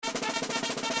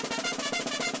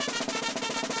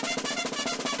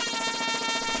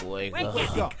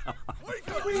Wake up.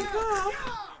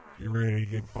 You ready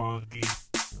to get funky?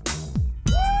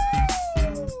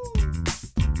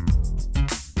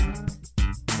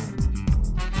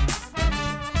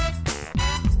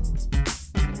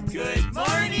 Good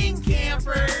morning,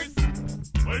 campers.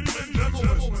 Ladies and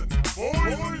gentlemen, boys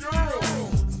and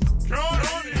girls,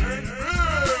 Connie and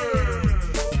Fish!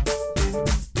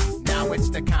 Now it's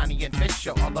the Connie and Fish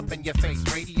show, all up in your face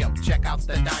radio. Check out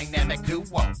the dynamic duo.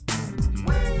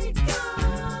 Wake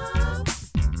up!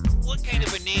 What kind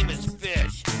of a name is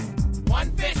Fish?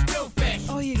 One fish, two fish.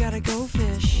 Oh, you gotta go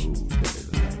fish.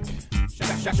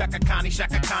 Shaka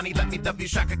Connie, let me W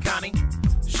Shaka Connie.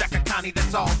 Shaka Connie,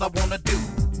 that's all I wanna do.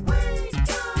 Wake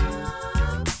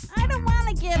up! I don't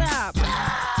wanna get up.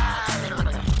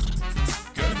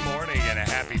 Good morning and a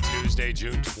happy Tuesday,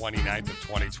 June 29th of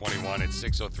 2021. It's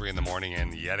 6:03 in the morning,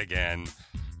 and yet again,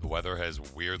 the weather has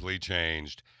weirdly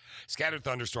changed. Scattered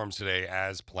thunderstorms today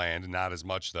as planned, not as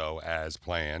much, though, as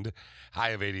planned. High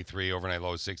of 83, overnight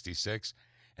low of 66.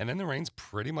 And then the rain's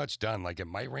pretty much done. Like, it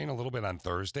might rain a little bit on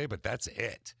Thursday, but that's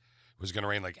it. It was going to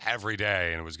rain, like, every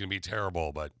day, and it was going to be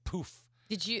terrible, but poof.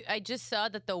 I just saw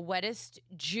that the wettest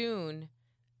June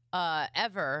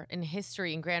ever in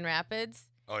history in Grand Rapids.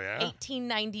 Oh, yeah?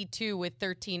 1892 with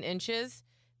 13 inches.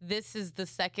 This is the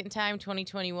second time,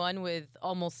 2021, with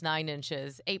almost 9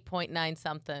 inches, 8.9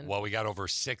 something. Well, we got over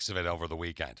 6 of it over the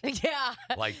weekend. Yeah.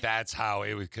 Like, that's how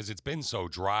it was, because it's been so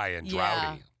dry and Yeah.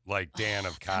 droughty. Like Dan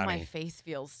of That's how my Connie. face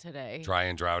feels today. Dry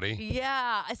and droughty?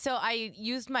 Yeah. So I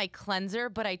used my cleanser,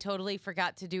 but I totally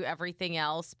forgot to do everything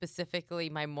else,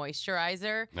 specifically my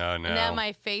moisturizer. No. And now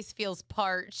my face feels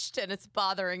parched and it's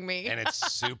bothering me. And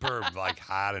it's super, like,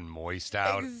 hot and moist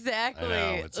out. Exactly. I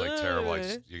know. It's, like, terrible. Like,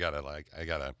 Ugh. you gotta, like, I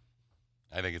gotta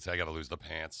lose the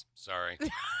pants. Sorry.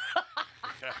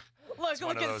 It's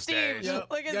one Look of at those Steve. days. Yep.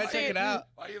 Look at Gotta Steve. check it out.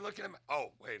 Why are you looking at me? Oh,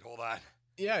 wait, hold on.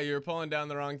 Yeah, you were pulling down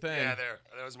the wrong thing. Yeah, there.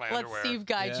 That was my Let underwear. Steve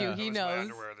guide you. Yeah. He That was my knows.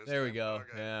 underwear this There we time. go. Okay.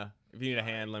 Yeah. If you need a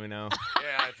hand, let me know.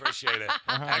 Yeah, I appreciate it.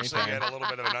 Actually, I had a little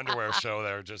bit of an underwear show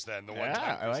there just then. The one Yeah,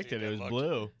 time I liked it. Christine It was looked.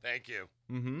 blue. Thank you.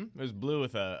 Mm-hmm. It was blue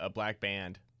with a black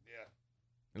band. Yeah.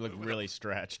 It looked really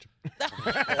stretched.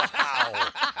 Wow.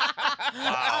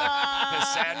 Wow. The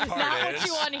sad part Not is. what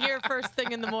you want to hear first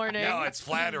thing in the morning. No, it's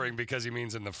flattering because he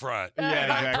means in the front. Yeah,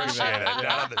 I exactly appreciate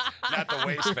that. it. Not the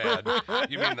waistband.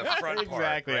 You mean the front part.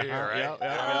 Exactly. Right here, right? Yep, You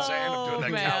know what I'm saying? I'm doing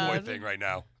that man. cowboy thing right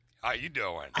now. How you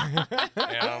doing? You know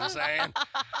what I'm saying?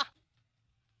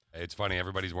 It's funny.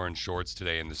 Everybody's wearing shorts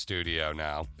today in the studio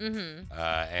now. Mm-hmm.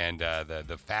 And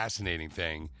the fascinating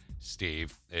thing,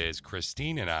 Steve, is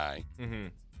Christine and I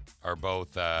are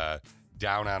both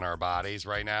down on our bodies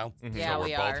right now. Yeah, so we're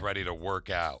we both are. ready to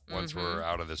work out once we're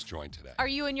out of this joint today. Are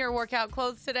you in your workout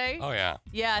clothes today? Oh, yeah.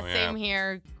 Yeah, Oh, yeah. same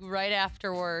here. Right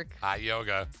after work. Hot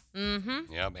yoga.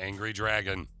 Mm-hmm. Yep. Angry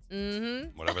dragon.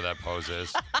 Mm-hmm. Whatever that pose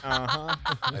is. Uh-huh.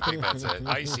 I think that's it.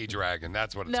 Icy dragon.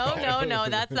 That's what it's No, called. no,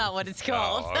 that's not what it's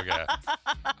called. Oh, okay.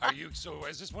 So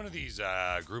is this one of these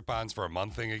Groupons for a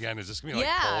month thing again? Is this going to be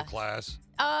like Yeah. pole class?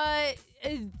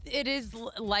 It is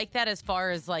like that as far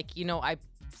as like, I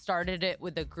started it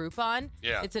with a Groupon.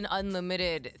 Yeah. It's an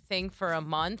unlimited thing for a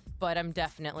month, but I'm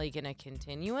definitely going to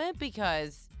continue it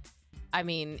because, I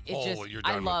mean, it Pole, you're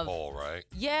I done love. with pole, right?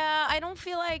 Yeah, I don't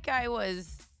feel like I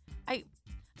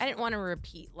didn't want to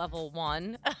repeat level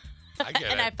 1. I get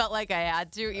and it. I felt like I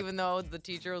had to, even though the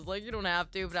teacher was like, you don't have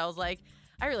to. But I was like,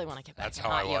 I really want to get back That's to how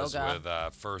I hot was yoga.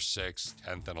 with first, 6th,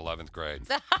 10th, and 11th grade.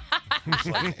 It's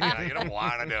like, you don't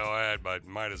want to do it, but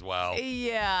might as well.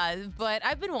 Yeah, but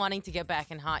I've been wanting to get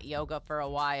back in hot yoga for a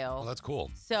while. Well, that's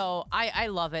cool. So I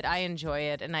love it. I enjoy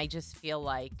it. And I just feel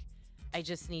like I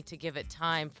just need to give it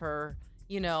time for,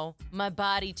 my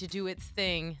body to do its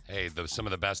thing. Hey, some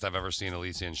of the best I've ever seen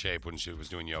Alicia in shape when she was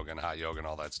doing yoga and hot yoga and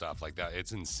all that stuff like that.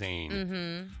 It's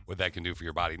insane what that can do for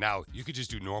your body. Now, you could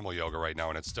just do normal yoga right now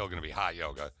and it's still going to be hot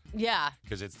yoga Yeah.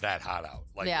 because it's that hot out.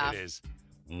 Like, Yeah. it is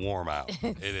warm out.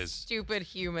 It is Stupid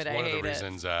humid. one I of the hate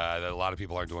reasons that a lot of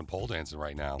people aren't doing pole dancing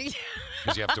right now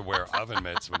because you have to wear oven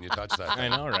mitts when you touch that I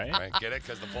thing. know, right? Right? Get it?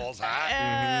 Because the pole's hot?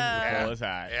 The pole is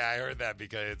hot. Yeah, I heard that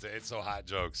because it's so hot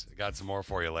jokes. Got some more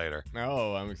for you later.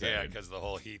 Oh, I'm Yeah, excited. because the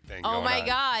whole heat thing Oh going my on.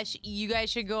 gosh. You guys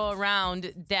should go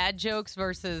around dad jokes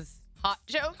versus hot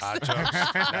jokes. Hot jokes.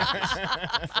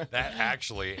 Nice. That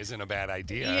actually isn't a bad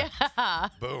idea. Yeah.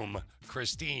 Boom.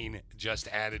 Christine just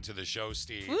added to the show,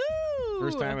 Steve. Woo.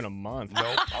 First time in a month.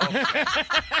 Nope. Okay.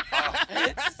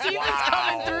 Steve is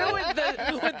coming through with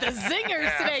the zingers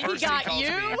Yeah, today. He first got calls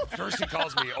you. First he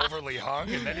calls me overly hung,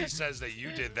 and then he says that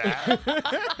you did that.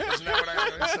 Isn't that what I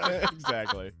heard him say?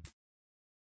 Exactly.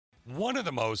 one of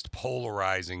the most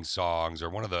polarizing songs, or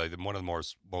one of the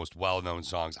most well-known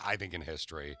songs, I think, in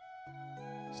history.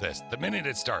 Is this. The minute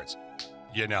it starts,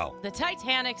 you know. The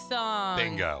Titanic song.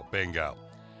 Bingo.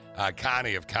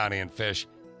 Connie of Connie and Fish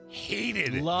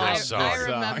hated Love this song. I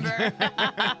remember.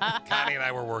 Connie and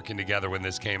I were working together when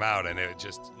this came out, and it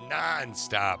just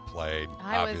nonstop played,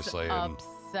 obviously. I and- was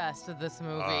obsessed with this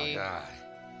movie. Oh, God.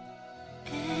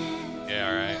 Yeah,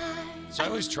 all right. So I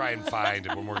always try and find,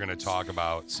 when we're going to talk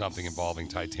about something involving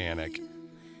Titanic,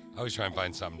 I always try and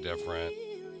find something different.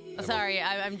 Sorry,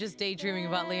 I'm just daydreaming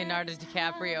about Leonardo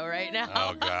DiCaprio right now.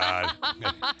 Oh, God.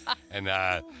 And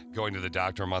going to the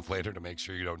doctor a month later to make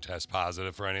sure you don't test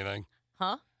positive for anything.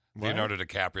 Huh? What? Leonardo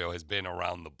DiCaprio has been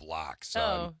around the block,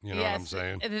 son. You know what I'm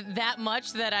saying? That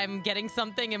much that I'm getting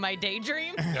something in my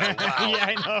daydream? Yeah, wow. Yeah,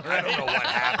 I know, I don't right? know what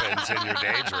happens in your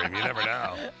daydream. You never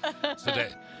know.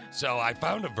 So I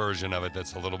found a version of it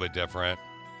that's a little bit different.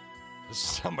 This is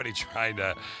somebody trying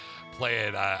to play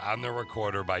it on their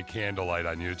recorder by candlelight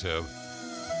on YouTube.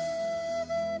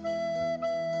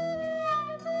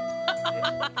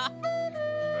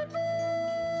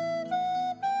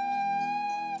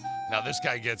 Now this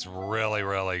guy gets really,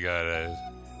 really good at it.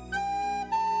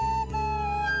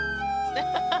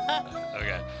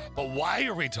 Okay. But why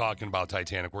are we talking about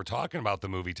Titanic? We're talking about the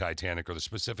movie Titanic, or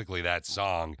specifically that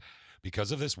song,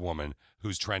 because of this woman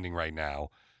who's trending right now,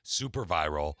 super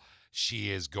viral.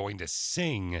 She is going to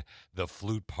sing the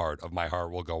flute part of My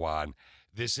Heart Will Go On.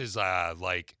 This is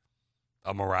like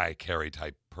a Mariah Carey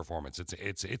type performance.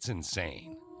 It's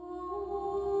insane.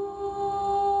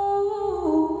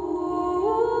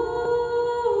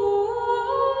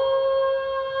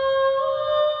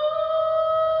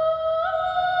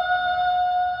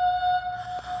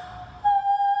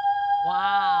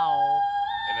 Wow.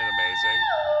 Isn't it amazing?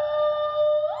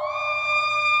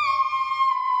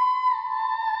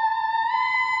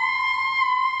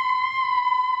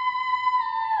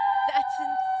 That's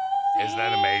insane. Isn't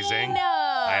that amazing?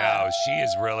 I know. She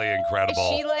is really incredible.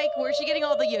 Is she like, where's she getting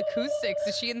all the acoustics?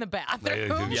 Is she in the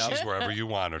bathroom? She's wherever you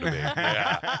want her to be.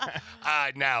 Yeah.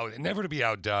 Now, never to be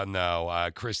outdone, though,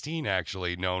 Christine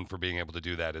actually known for being able to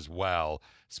do that as well,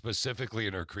 specifically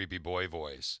in her creepy boy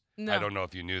voice. No. I don't know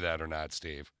if you knew that or not,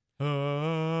 Steve. Is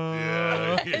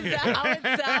that how it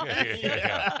sounds?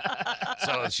 Yeah.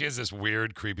 So she has this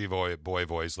weird, creepy boy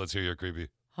voice. Let's hear your creepy.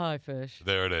 Hi, Fish.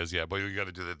 There it is. Yeah, but you got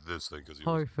to do this thing because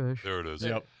Hi, Fish. there it is.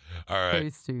 Yep. All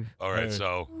right. Steve. All right. Hey.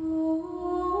 So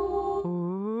Ooh.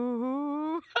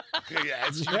 yeah,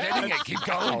 you're getting it. Keep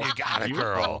going. You got it,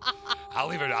 girl. I'll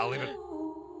leave it.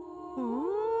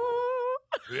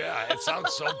 Yeah, it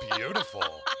sounds so beautiful.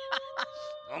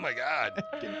 Oh my God.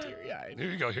 Getting teary-eyed. Here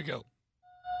you go. Here you go.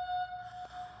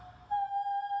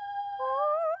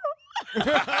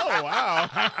 Oh, wow.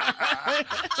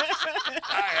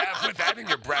 Put that in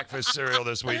your breakfast cereal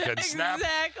this weekend. Snap,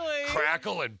 Exactly.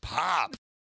 crackle, and pop.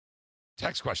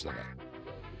 Text question of the day.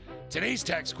 Today's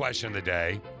text question of the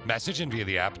day, message in via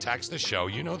the app, text the show.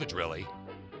 You know the drilly.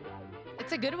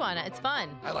 It's a good one. It's fun.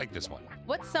 I like this one.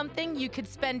 What's something you could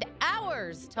spend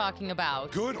hours talking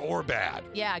about? Good or bad?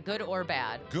 Yeah, good or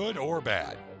bad. Good or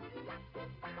bad?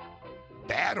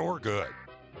 Bad or good?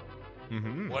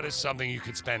 Mm-hmm. What is something you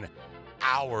could spend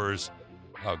hours,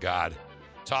 oh God,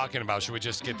 talking about? Should we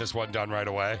just get this one done right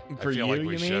away? For I feel you, like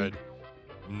we you mean? should.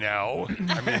 No.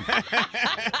 I mean,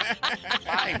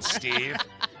 fine, Steve.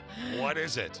 What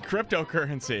is it?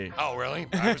 Cryptocurrency. Oh, really?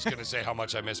 I was going to say how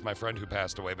much I miss my friend who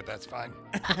passed away, but that's fine.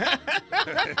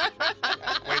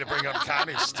 Way to bring up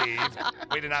Connie, Steve.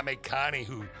 Way to not make Connie,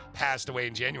 who passed away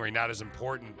in January, not as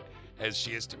important as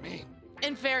she is to me.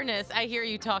 In fairness, I hear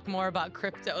you talk more about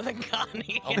crypto than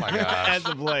Connie. Oh, my gosh. As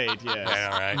of late, yes. Yeah,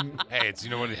 all right. Hey, it's, you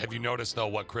know what? Have you noticed, though,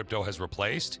 what crypto has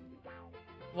replaced?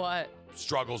 What?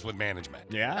 Struggles with management.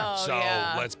 Yeah. Oh, So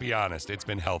yeah. let's be honest, it's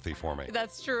been healthy for me.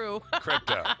 That's true.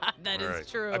 Crypto. That is All right.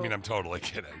 true. I mean, I'm totally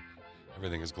kidding.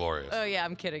 Everything is glorious. Oh, yeah,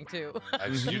 I'm kidding, too.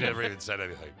 You never even said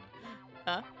anything.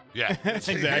 Huh? Yeah.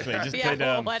 Exactly. Just Yeah,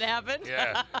 played, what happened?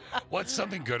 Yeah. What's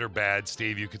something good or bad,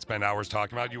 Steve, you could spend hours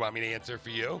talking about? You want me to answer for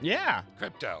you? Yeah.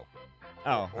 Crypto.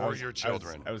 Oh. Or your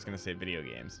children. I was going to say video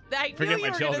games. I Forget knew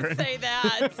you my were going children. to say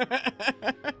that.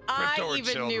 I Crypto or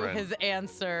even knew children? his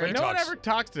answer. But He no one talks- ever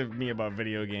talks to me about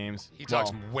video games. He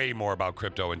talks Well, way more about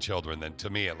crypto and children than to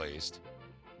me, at least.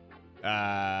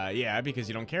 yeah, because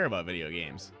you don't care about video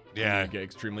games. Yeah. You'd get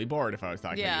extremely bored if I was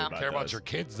talking to Yeah. you about Care about those. your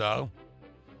kids, though.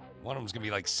 One of them's going to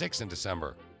be like 6 in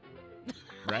December.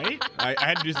 Right? I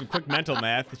had to do some quick mental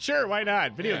math. Sure, why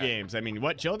not? Video Yeah. games. I mean,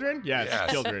 what, children? Yes,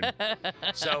 Yes. children.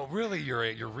 So really,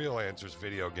 your real answer is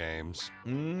video games.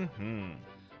 Mm-hmm.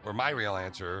 Or my real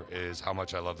answer is how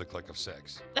much I love the click of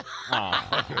 6.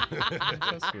 Aw.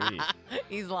 So sweet.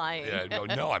 He's lying. Yeah,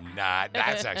 no, I'm not.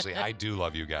 That's actually, I do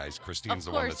love you guys. Christine's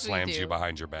the one that course we slams do. you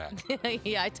behind your back.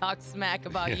 Yeah, I talk smack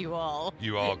about you all.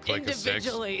 You all click a 6.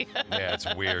 Individually. Yeah,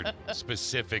 it's weird.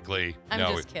 Specifically, I'm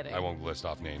no, just kidding. I won't list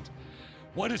off names.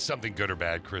 What is something good or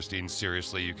bad, Christine?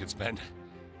 Seriously, you could spend,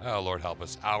 oh Lord help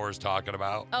us, hours talking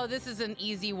about? Oh, this is an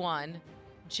easy one.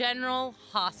 General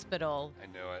Hospital. I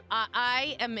knew it.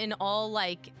 I am in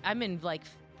I'm in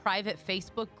private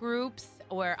Facebook groups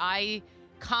where I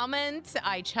comment,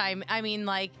 I chime. I mean,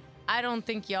 I don't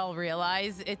think y'all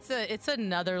realize it's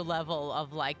another level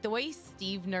of the way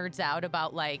Steve nerds out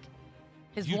about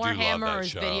his You do love Warhammer that or his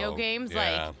show. video games.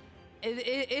 Yeah.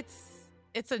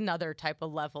 It's another type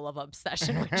of level of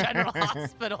obsession with General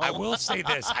Hospital. I will say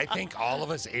this. I think all of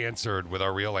us answered with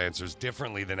our real answers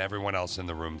differently than everyone else in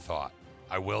the room thought.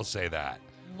 I will say that.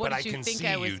 What but did I you can think see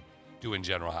I was- you doing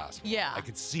General Hospital. Yeah. I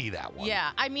could see that one.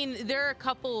 Yeah, I mean, there are a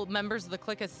couple members of the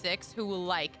Click of 6 who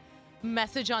will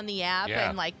message on the app Yeah.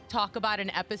 and talk about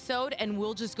an episode, and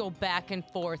we'll just go back and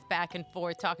forth,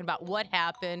 talking about what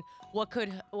happened, what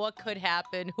could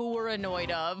happen, who we're annoyed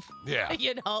of. Yeah.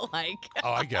 Oh,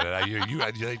 I get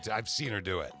it. I've seen her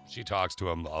do it. She talks to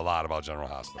him a lot about General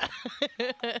Hospital.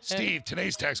 Steve,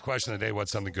 today's text question of the day,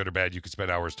 what's something good or bad you could spend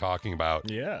hours talking about?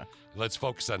 Yeah. Let's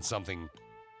focus on something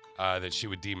that she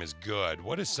would deem as good.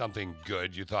 What is something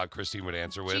good you thought Christine would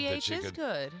answer with? that GH she is could?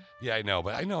 good. Yeah, I know,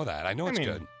 but I know that. I know it's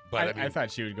good. But I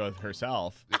thought she would go with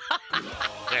herself.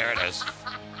 there it is.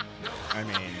 I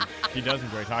mean, she does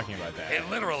enjoy talking about that. It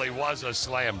literally was a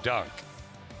slam dunk.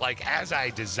 As I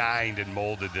designed and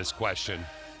molded this question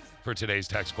for today's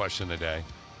text question of the day,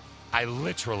 I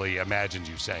literally imagined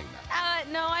you saying that.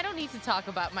 No, I don't need to talk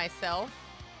about myself.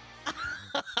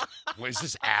 Wait, is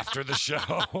this after the show?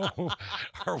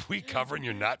 Are we covering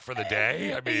your nut for the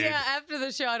day? I mean, Yeah, after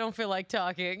the show, I don't feel like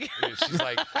talking. she's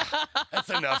like, that's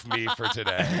enough me for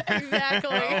today.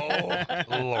 Exactly.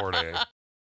 Oh, Lordy.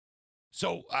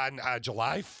 So on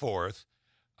July 4th,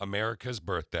 America's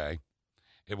birthday,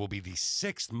 it will be the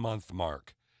 6-month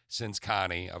mark since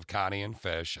Connie and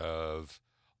Fish, of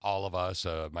all of us,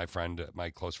 my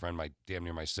close friend, damn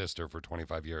near my sister for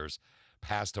 25 years,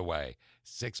 passed away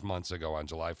 6 months ago on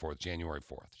July 4th, January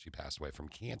 4th. She passed away from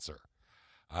cancer.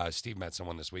 Steve met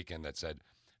someone this weekend that said,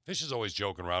 Fish is always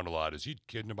joking around a lot. Is he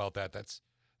kidding about that? It's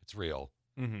real.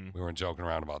 Mm-hmm. We weren't joking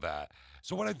around about that.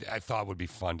 So what I thought would be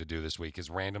fun to do this week is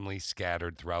randomly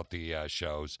scattered throughout the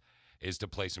shows is to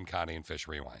play some Connie and Fish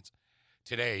rewinds.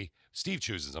 Today, Steve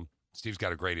chooses them. Steve's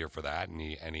got a great ear for that, and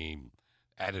he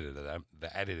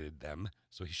edited them,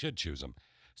 so he should choose them.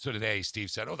 So today, Steve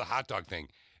said, "Oh, the hot dog thing,"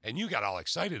 and you got all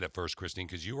excited at first, Christine,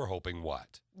 because you were hoping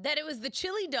what? That it was the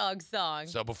Chili Dog song.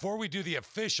 So before we do the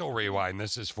official rewind,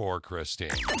 this is for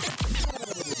Christine.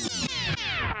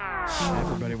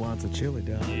 Everybody wants a chili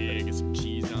dog. Yeah, get some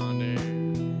cheese on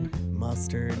there.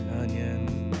 Mustard,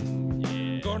 onion.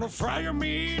 Yeah. Gonna fry your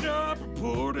meat up and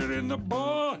put it in the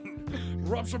bun.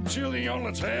 Rub some chili on,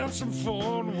 let's have some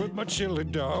fun with my chili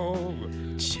dog.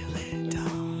 Chili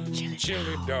dog.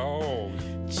 Chili dog.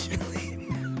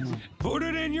 Put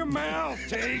it in your mouth,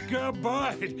 take a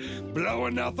bite,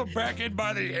 blowing out the bracket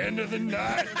by the end of the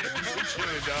night.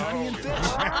 Chili dog.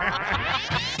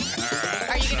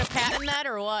 Are you going to patent that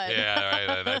or what?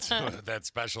 Yeah, right. That's that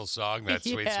special song, that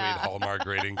sweet, Yeah. sweet Hallmark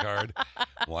greeting card.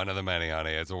 One of the many,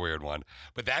 honey. It's a weird one.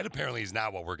 But that apparently is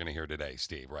not what we're going to hear today,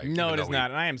 Steve, right? No, Even it though is we-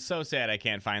 not. And I am so sad I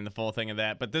can't find the full thing of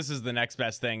that. But this is the next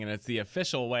best thing, and it's the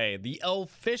official way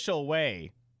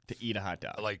to eat a hot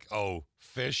dog. Like,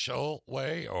 official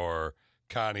way or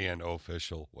Connie and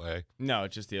official way? No,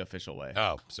 it's just the official way.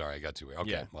 Oh, sorry, I got too.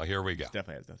 Okay, Yeah. well, here we go. It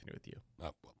definitely has nothing to do with you.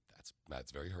 Oh, well,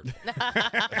 that's very hurtful.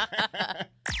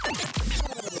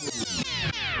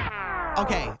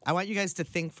 Okay, I want you guys to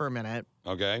think for a minute,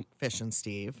 Okay. Fish and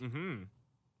Steve. Mm-hmm.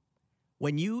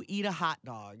 When you eat a hot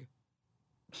dog,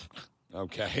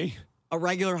 Okay. a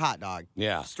regular hot dog,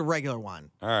 Yeah. just a regular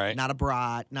one, All right. not a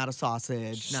brat, not a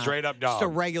sausage, Straight up dog. just a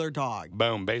regular dog.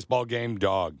 Boom. Baseball game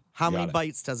dog. How Got many it.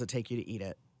 bites does it take you to eat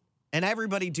it? And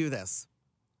everybody do this.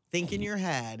 Think in your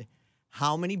head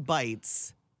how many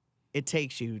bites it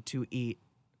takes you to eat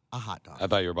a hot dog. I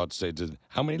thought you were about to say,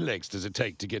 how many legs does it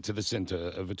take to get to the center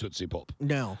of a Tootsie Pop?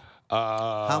 No.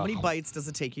 How many bites does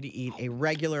it take you to eat a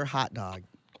regular hot dog?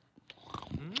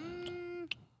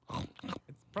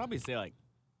 Probably say like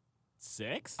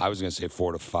 6. I was going to say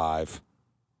 4 to 5.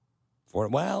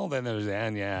 Well, then there's,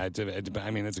 and yeah,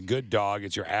 I mean, it's a good dog.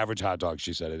 It's your average hot dog,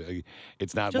 she said.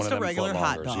 It's not Just one of a them regular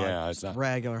hot footlongers. dog. Yeah, it's Just not.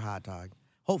 regular hot dog.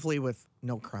 Hopefully with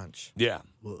no crunch. Yeah.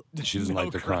 She doesn't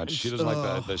like the crunch. She doesn't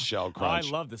like the shell Oh, crunch.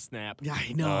 I love the snap. Yeah,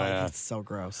 I know. Oh, yeah. It's so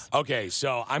gross. Okay,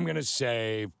 so I'm going to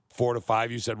say 4 to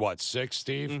 5. You said what, 6,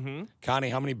 Steve? Mm-hmm. Connie,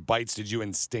 how many bites did you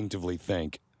instinctively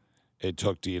think it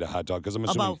took to eat a hot dog? Because I'm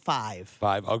assuming About 5.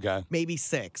 5. Okay. Maybe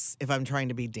 6 if I'm trying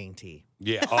to be dainty.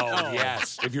 Yeah. Oh,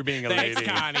 yes. If you're being a Thanks, lady.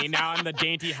 Connie. Now I'm the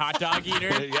dainty hot dog eater.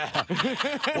 Yeah.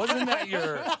 Wasn't that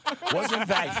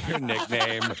your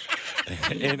nickname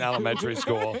in elementary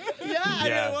school? Yeah, I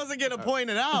Yeah. wasn't going to point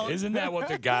it out. Isn't that what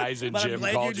the guys in But I'm gym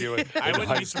glad called you you in I wouldn't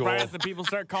high be school? surprised if people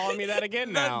start calling me that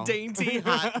again now. The dainty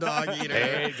hot dog eater.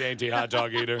 Hey, dainty hot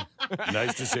dog eater.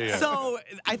 Nice to see you. So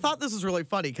I thought this was really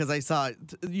funny because I saw,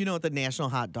 you know what the National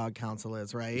Hot Dog Council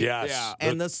is, right? Yes. Yeah.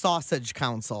 And the Sausage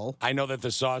Council. I know that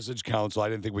the Sausage Council, I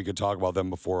didn't think we could talk about them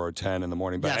before 10 in the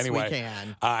morning. But Yes, we anyway,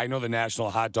 can. I know the National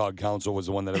Hot Dog Council was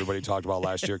the one that everybody talked about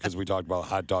last year because we talked about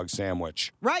hot dog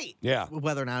sandwich. Right. Yeah.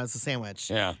 Whether or not it's a sandwich.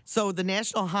 Yeah. So the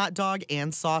National Hot Dog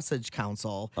and Sausage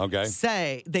Council Okay.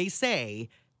 say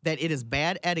that it is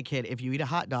bad etiquette if you eat a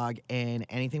hot dog in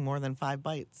anything more than 5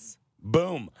 bites.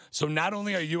 Boom. So not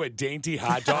only are you a dainty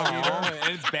hot dog Oh, eater,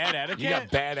 and it's bad etiquette? you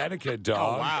got bad etiquette, Oh,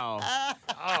 dog. wow.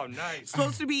 Oh, nice.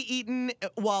 Supposed to be eaten.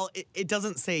 Well, it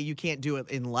doesn't say you can't do it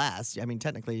in less. I mean,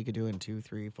 technically, you could do it in 2,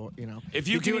 3, 4. You know, If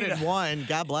you do can it in eat a- 1,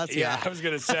 God bless you. Yeah, I was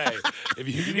going to say, if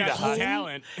you can You eat a got some hot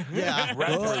talent. Yeah.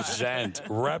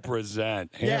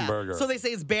 represent Yeah. hamburger. So they say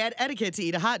it's bad etiquette to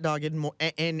eat a hot dog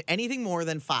in anything more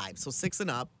than 5. So 6 and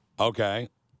up. Okay.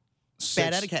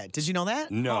 Bad 6. etiquette. Did you know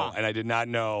that? No, and I did not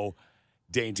know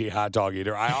dainty hot dog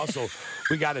eater. I also,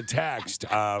 we got a text.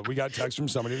 We got a text from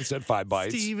somebody that said 5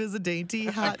 bites. Steve is a dainty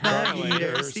hot dog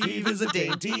eater. Steve is a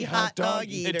dainty hot dog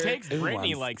eater. It takes It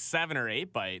Brittany was. like 7 or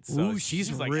 8 bites. So Ooh,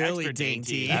 she's like really extra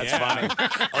dainty. dainty. That's Yeah.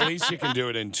 funny. At least you can do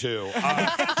it in 2.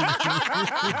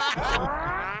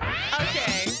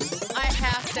 Okay, I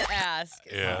have to ask,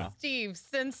 Yeah. Steve,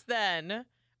 since then,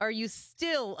 are you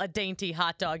still a dainty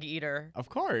hot dog eater? Of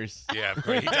course. Yeah, of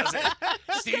course. He does it.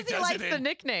 Steve Because he does likes it the in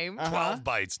nickname. 12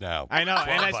 bites now. I know, 12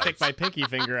 and I bites. stick my pinky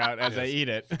finger out as I Yes. eat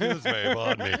it. Excuse me,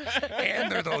 pardon me.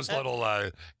 And they're those little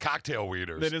cocktail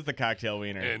weeders That is the cocktail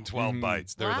wiener. in 12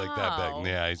 bites. They're like that Wow.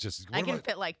 big. Yeah, he's just. I what can about-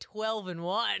 fit like 12 in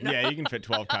one. Yeah, you can fit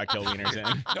 12 cocktail wieners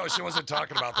in. No, she wasn't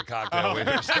talking about the cocktail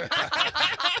wieners.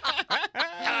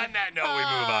 On that note, we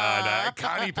move on.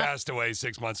 Connie passed away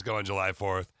 6 months ago on July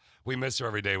 4th. We miss her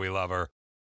every day. We love her.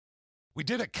 We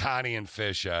did a Connie and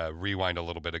Fish rewind a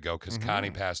little bit ago because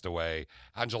Connie passed away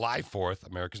on July 4th,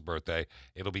 America's birthday.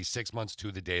 It'll be 6 months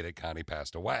to the day that Connie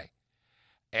passed away.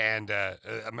 And I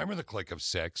remember the click of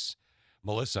 6.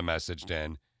 Melissa messaged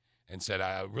in and said,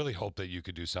 I really hope that you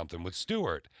could do something with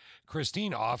Stuart.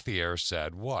 Christine off the air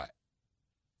said, what?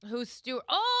 Who's Stuart?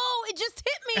 Oh, it just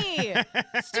hit me.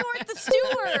 Stuart the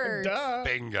Steward. Duh.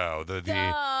 Bingo.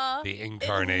 Duh. The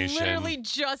incarnation. It literally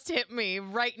just hit me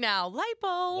right now.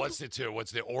 Lipo. What's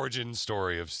the origin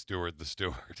story of Stuart the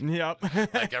Steward? Yep.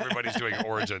 Like everybody's doing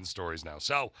origin stories now.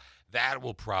 So that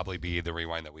will probably be the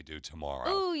rewind that we do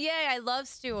tomorrow. Ooh, yay. I love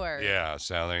Stuart. Yeah,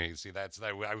 so there you see that's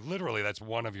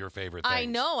one of your favorite things. I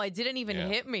know. It didn't even Yeah.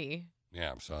 hit me.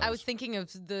 Yeah, so I was thinking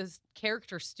of the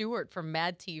character Stuart from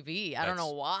Mad TV. I don't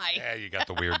know why. Yeah, you got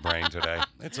the weird brain today.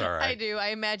 It's all right. I do. I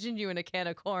imagined you in a can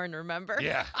of corn, remember?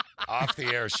 Yeah, off the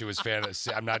air, she was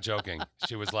I'm not joking.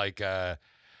 She was like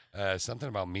something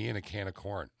about me in a can of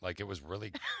corn. Like it was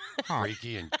really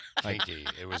freaky and kinky.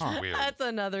 It was weird. That's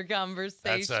another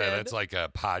conversation. That's like a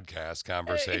podcast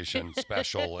conversation,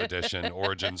 special edition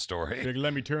origin story. Like,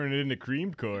 let me turn it into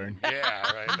creamed corn.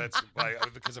 Yeah, right. That's why,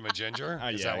 because I'm a ginger.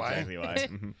 Is Yeah, that why? exactly why.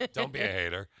 Mhm. Don't be a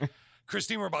hater.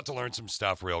 Christine, we're about to learn some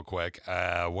stuff real quick.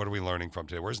 What are we learning from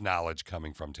today? Where's knowledge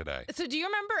coming from today? So do you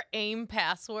remember AIM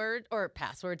passwords,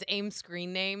 AIM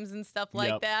screen names and stuff like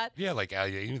Yep. that? Yeah, like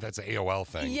that's an AOL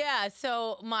thing. Yeah,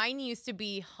 so mine used to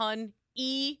be Hun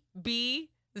EB0201.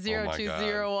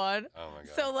 Oh my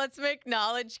god. So let's make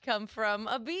knowledge come from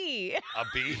a bee. A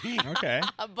bee? Okay.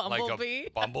 A bumblebee. Like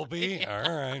a bumblebee?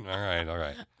 Yeah. All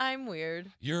right. I'm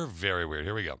weird. You're very weird.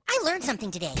 Here we go. I learned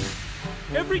something today.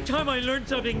 Every time I learn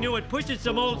something new, it pushes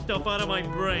some old stuff out of my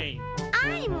brain.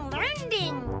 I'm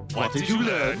learning. What did you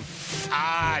learn?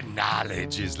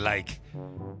 Knowledge is like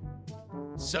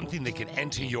something that can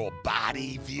enter your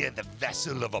body via the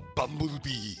vessel of a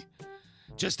bumblebee.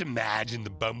 Just imagine the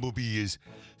bumblebee is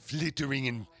flittering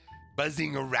and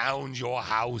buzzing around your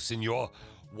house and you're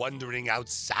wandering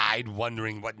outside,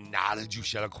 wondering what knowledge you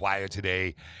shall acquire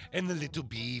today. And the little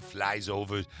bee flies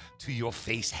over to your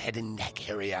face, head, and neck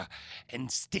area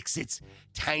and sticks its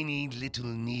tiny little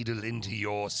needle into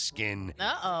your skin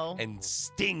Uh-oh. and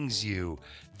stings you,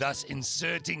 thus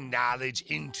inserting knowledge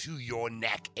into your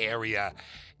neck area.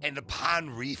 And upon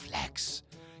reflex,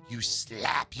 you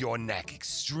slap your neck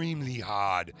extremely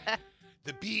hard.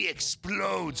 The bee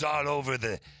explodes all over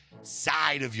the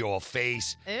side of your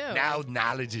face. Ew. Now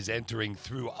knowledge is entering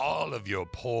through all of your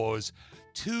pores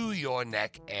to your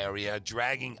neck area,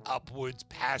 dragging upwards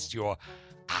past your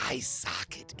eye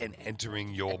socket and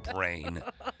entering your brain,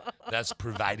 thus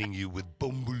providing you with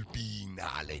bumblebee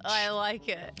knowledge. I like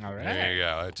it. All right. There you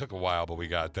go. It took a while, but we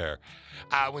got there.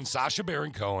 When Sacha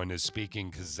Baron Cohen is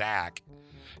speaking Kazakh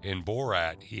in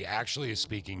Borat, he actually is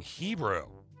speaking Hebrew,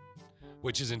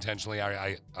 which is intentionally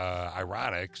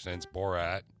ironic since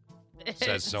Borat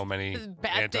says so many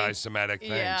Bad things. anti-Semitic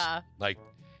things. Yeah. Like,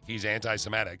 he's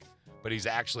anti-Semitic, but he's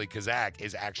actually Kazakh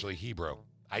is actually Hebrew.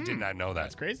 I did not know that.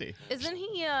 That's crazy. Isn't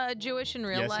he Jewish in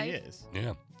real Yes, life? he is.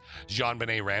 Yeah.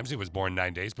 Jean-Benet Ramsey was born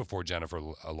 9 days before Jennifer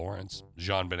Lawrence.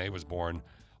 Jean-Benet was born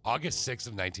August 6th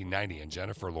of 1990, and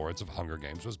Jennifer Lawrence of Hunger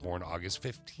Games was born August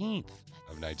 15th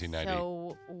of 1990.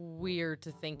 So weird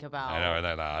to think about. I know,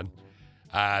 isn't that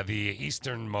odd? The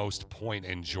easternmost point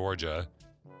in Georgia,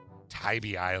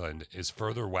 Tybee Island, is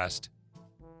further west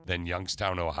than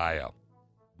Youngstown, Ohio.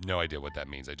 No idea what that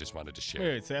means. I just wanted to share.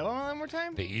 Wait, say that one more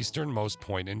time? The easternmost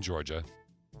point in Georgia,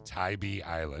 Tybee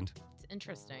Island, It's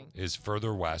interesting. is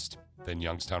further west than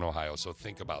Youngstown, Ohio. So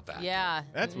think about that. Yeah.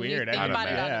 That's When you weird. I Think don't about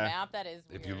it know. on Yeah. a map. That is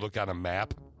weird. If you look on a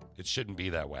map, it shouldn't be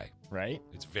that way. Right?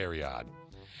 It's very odd.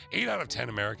 8 out of 10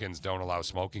 Americans don't allow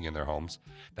smoking in their homes.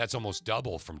 That's almost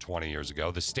double from 20 years ago.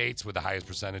 The states with the highest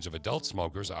percentage of adult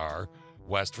smokers are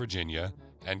West Virginia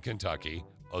and Kentucky.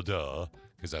 Oh, duh,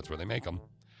 because that's where they make them.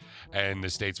 And the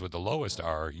states with the lowest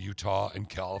are Utah and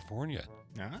California.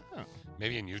 Oh.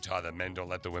 Maybe in Utah, the men don't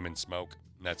let the women smoke.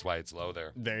 And that's why it's low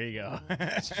there. There you go.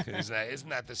 Isn't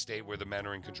that the state where the men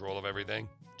are in control of everything?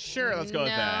 Sure, let's go with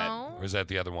that. No. Or is that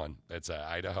the other one? That's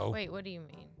Idaho? Wait, what do you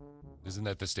mean? Isn't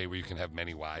that the state where you can have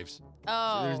many wives?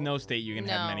 Oh. There's no state you can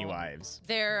have many no. wives.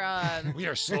 They're We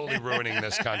are slowly ruining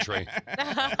this country.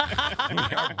 We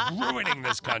are ruining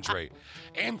this country.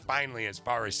 And finally, as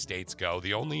far as states go,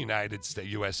 the only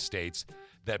U.S. states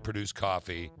that produce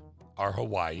coffee are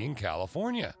Hawaii and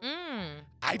California.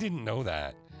 I didn't know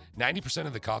that. 90%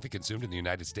 of the coffee consumed in the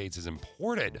United States is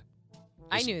imported.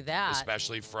 I knew that.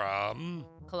 Especially from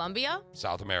Colombia?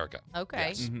 South America. Okay.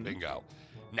 Yes, bingo.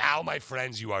 Now, my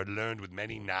friends, you are learned with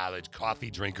many knowledge.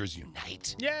 Coffee drinkers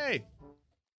unite. Yay!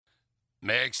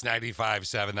 Mix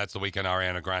 95.7. That's the weekend.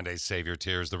 Ariana Grande, Save Your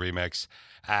Tears, the remix.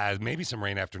 Maybe some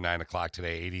rain after 9 o'clock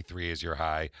today. 83 is your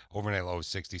high. Overnight low of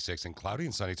 66. And cloudy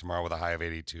and sunny tomorrow with a high of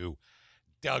 82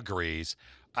 degrees.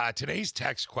 Today's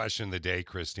text question of the day,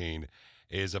 Christine,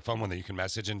 is a fun one that you can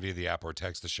message in via the app or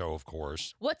text the show, of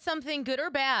course. What's something good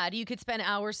or bad you could spend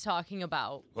hours talking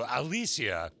about? Well,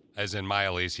 Alicia, as in my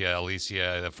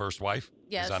Alicia, the first wife,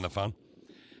 Yes. is on the phone.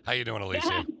 How you doing,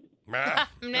 Alicia?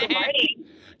 Good morning.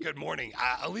 Good morning.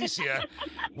 Alicia,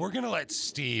 we're going to let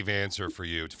Steve answer for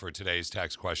you for today's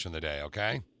text question of the day,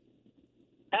 okay?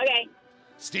 Okay.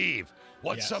 Steve,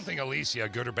 what's Yes. something Alicia,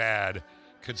 good or bad,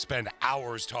 could spend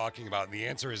hours talking about? And the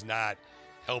answer is not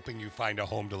helping you find a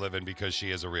home to live in because she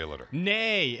is a realtor.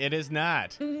 Nay, it is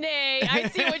not. Nay, I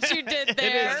see what you did It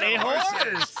there. is a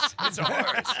horse. It's a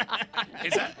horse.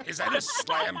 Is that a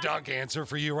slam dunk answer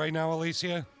for you right now,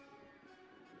 Alicia?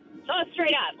 Oh,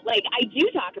 straight up. Like, I do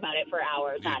talk about it for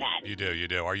hours on end. You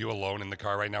do. Are you alone in the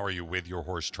car right now, or are you with your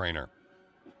horse trainer?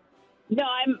 No,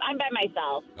 I'm by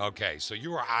myself. Okay, so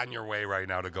you are on your way right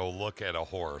now to go look at a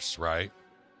horse, right?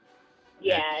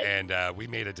 Yes. And we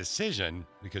made a decision,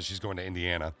 because she's going to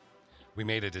Indiana. We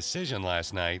made a decision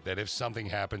last night that if something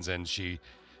happens and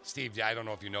Steve, I don't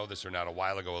know if you know this or not, a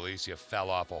while ago, Alicia fell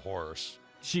off a horse.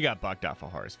 She got bucked off a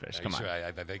horse, Fish. Are Come you on. sure?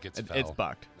 I think it's fell. It's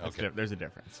bucked. Okay. There's a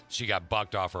difference. She got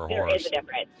bucked off her There horse is a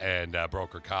difference. and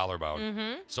broke her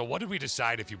collarbone. So what did we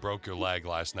decide if you broke your leg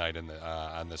last night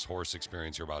on this horse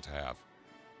experience you're about to have?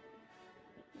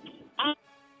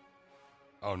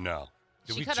 Oh, no.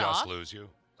 Did She we cut just off? lose you?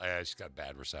 She's got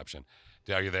bad reception.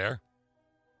 Are you there?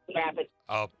 Rapid.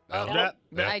 Oh,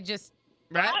 I just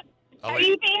Right? Are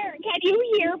you there? Can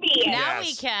you hear me? now Yes.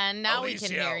 we can. Now we Alicia,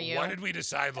 can hear you. What did we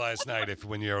decide last night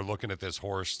when you're looking at this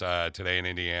horse today in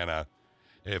Indiana,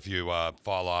 if you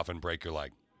fall off and break your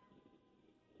leg?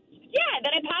 Yeah,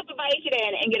 then I pop a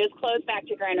Vicodin and get as close back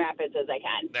to Grand Rapids as I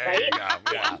can. There right? you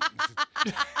go. Yeah.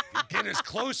 Get as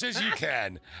close as you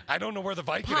can. I don't know where the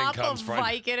Vicodin Pop comes a from.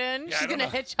 Vicodin. Yeah, I She's don't going to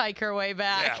know. hitchhike her way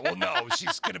back. Yeah, well, no,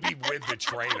 she's going to be with the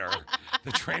trainer.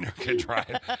 The trainer can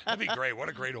drive. That'd be great. What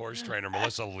a great horse trainer.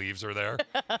 Melissa leaves her there.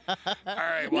 All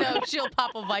right. Well, No, she'll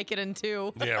pop a Vicodin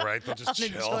too. yeah, right. They'll just To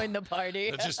chill. join the party.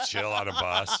 They'll just chill on a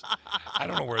bus. I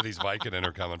don't know where these Vicodin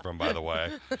are coming from, by the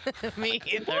way. Me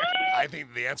either. I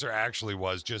think the answer actually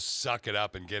was just suck it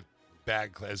up and get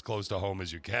back as close to home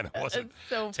as you can. It wasn't It's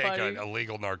so take funny. an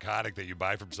illegal narcotic that you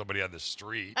buy from somebody on the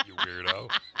street, you weirdo.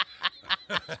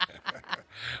 All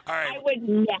right. I would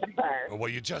never. Well,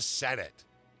 you just said it.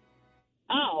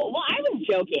 Oh, well, I was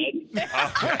joking.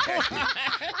 Okay.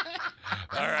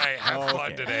 All right. Have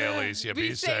fun today, Alicia.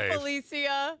 Be safe,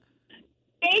 Alicia.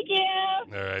 Thank you.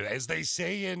 All right. As they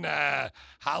say in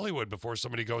Hollywood before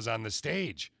somebody goes on the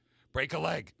stage, break a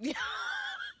leg.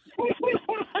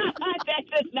 That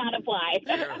does not apply.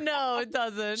 No, it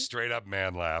doesn't. Straight up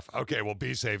man laugh. Okay, well,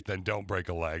 be safe then. Don't break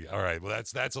a leg. All right. Well,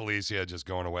 that's Alicia just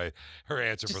going away. Her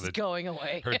answer Just for the going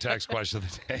away. her text question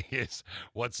of the day is: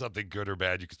 what's something good or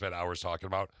bad you can spend hours talking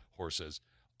about? Horses,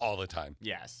 all the time.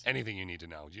 Yes. Anything you need to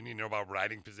know. Do you need to know about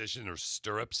riding position or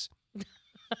stirrups?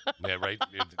 Yeah, right.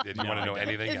 If you No, want to I know don't.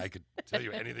 anything, I could tell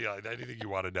you anything you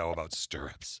want to know about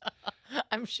stirrups.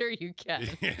 I'm sure you can.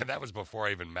 Yeah, that was before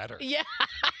I even met her. Yeah.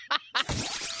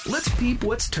 Let's peep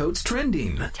what's totes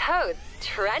trending. Toads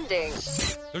trending.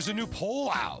 There's a new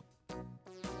poll out,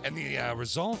 and the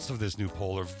results of this new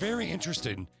poll are very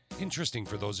interesting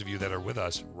for those of you that are with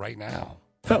us right now.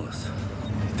 Fellas,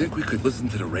 you think we could listen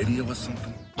to the radio or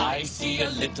something? I see a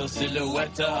little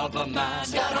silhouette of a man.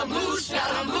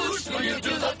 Scaramouche, when you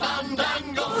do the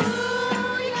fandango.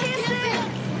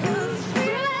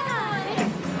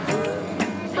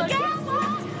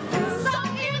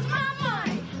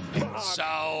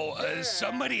 So,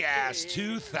 somebody asked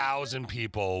 2,000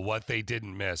 people what they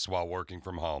didn't miss while working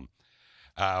from home.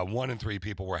 1 in 3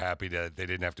 people were happy that they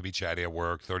didn't have to be chatty at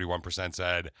work. 31%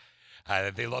 said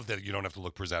they love that you don't have to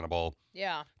look presentable.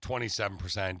 Yeah.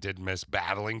 27% didn't miss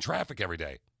battling traffic every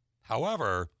day.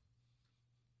 However,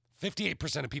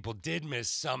 58% of people did miss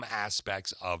some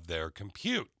aspects of their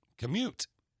commute.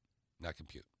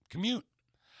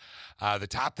 The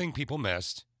top thing people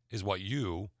missed is what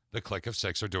you, the Click of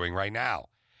Six, are doing right now.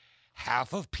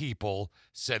 Half of people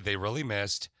said they really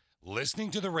missed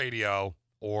listening to the radio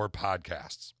or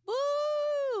podcasts.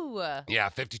 Woo! Yeah,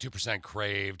 52%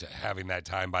 craved having that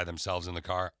time by themselves in the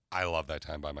car. I love that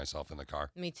time by myself in the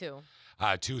car. Me too.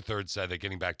 2/3 said that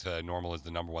getting back to normal is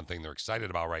the number one thing they're excited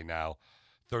about right now.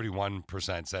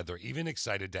 31% said they're even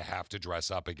excited to have to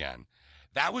dress up again.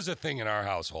 That was a thing in our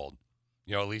household.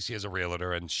 You know, Alicia is a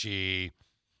realtor, and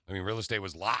real estate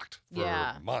was locked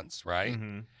for months, right?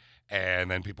 Mm-hmm.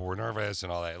 And then people were nervous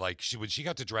and all that. Like, when she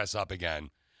got to dress up again,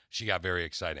 she got very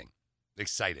excited.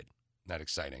 Not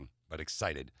exciting, but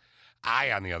excited.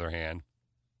 I, on the other hand,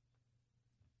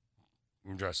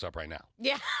 I'm dressed up right now.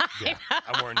 Yeah.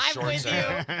 I'm wearing I'm shorts.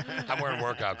 with I'm wearing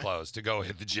workout clothes to go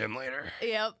hit the gym later.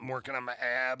 Yep. I'm working on my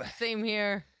ab. Same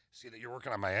here. See that you're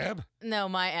working on my ab? No,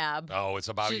 my ab. Oh, it's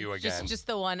about you again. Just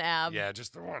the one ab. Yeah,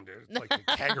 just the one, dude. It's like the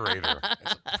kegerator.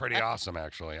 It's pretty awesome,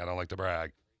 actually. I don't like to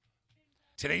brag.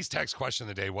 Today's text question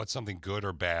of the day: what's something good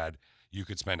or bad you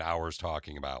could spend hours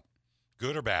talking about?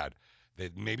 Good or bad?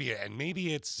 Maybe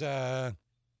it's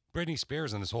Britney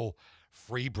Spears and this whole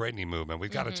Free Britney movement.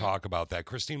 We've got to talk about that.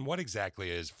 Christine, what exactly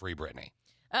is Free Britney?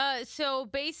 So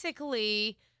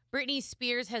basically, Britney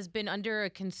Spears has been under a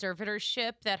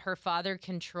conservatorship that her father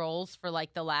controls for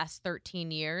like the last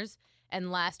 13 years.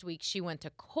 And last week she went to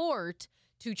court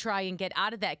to try and get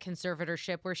out of that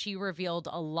conservatorship, where she revealed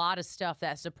a lot of stuff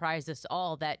that surprised us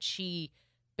all that she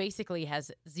basically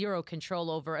has zero control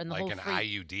over. And the like whole an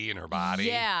IUD in her body?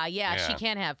 Yeah. She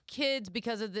can't have kids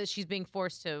because of this. She's being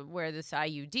forced to wear this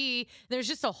IUD. There's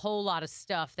just a whole lot of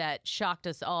stuff that shocked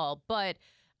us all. But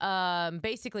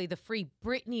basically, the Free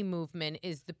Britney movement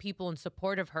is the people in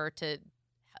support of her to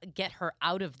get her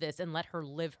out of this and let her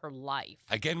live her life.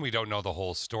 Again, we don't know the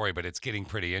whole story, but it's getting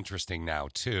pretty interesting now,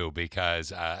 too,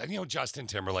 because, Justin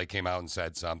Timberlake came out and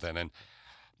said something, and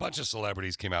a bunch of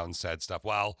celebrities came out and said stuff.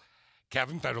 Well,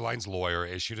 Kevin Federline's lawyer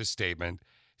issued a statement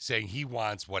saying he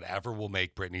wants whatever will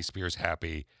make Britney Spears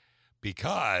happy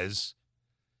because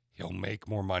he'll make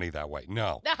more money that way.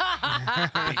 No. The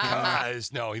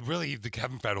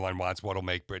Kevin Federline wants what'll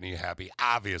make Britney happy,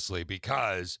 obviously,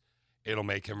 because it'll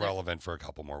make him relevant for a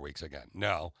couple more weeks again.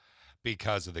 No,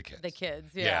 because of the kids. The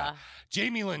kids, yeah.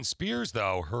 Jamie Lynn Spears,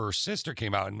 though, her sister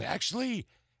came out, and actually,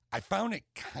 I found it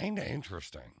kind of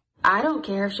interesting. I don't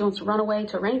care if she wants to run away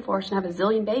to a rainforest and have a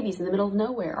zillion babies in the middle of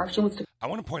nowhere, or if she wants to. I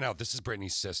want to point out this is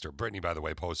Brittany's sister. Brittany, by the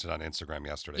way, posted on Instagram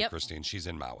yesterday, Yep. Christine. She's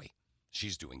in Maui.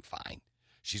 She's doing fine.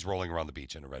 She's rolling around the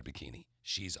beach in a red bikini.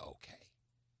 She's okay.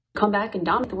 Come back and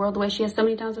dominate the world the way she has so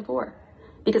many times before.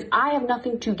 Because I have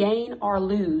nothing to gain or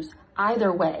lose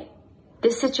either way.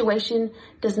 This situation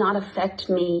does not affect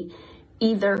me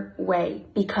either way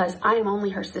because I am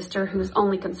only her sister who is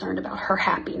only concerned about her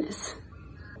happiness.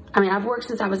 I mean, I've worked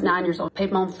since I was 9 years old,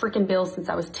 paid my own freaking bills since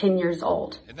I was 10 years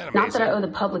old. Isn't that Not that I amazing? owe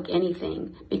the public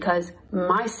anything because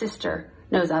my sister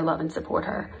knows I love and support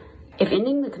her. If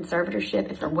ending the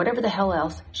conservatorship, if or whatever the hell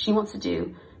else she wants to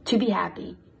do to be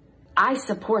happy, I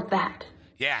support that.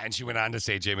 Yeah, and she went on to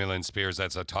say, Jamie Lynn Spears,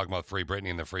 that's talking about Free Britney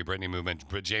and the Free Britney movement.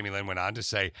 But Jamie Lynn went on to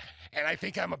say, and I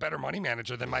think I'm a better money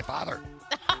manager than my father.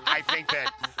 I think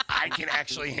that I can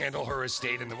actually handle her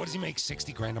estate. And what does he make,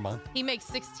 60 grand a month? He makes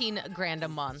 16 grand a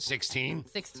month. 16?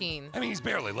 16. I mean, he's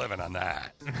barely living on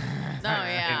that. Oh,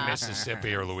 yeah. In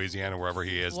Mississippi or Louisiana, wherever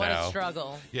he is What now. a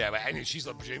struggle. Yeah, but and she's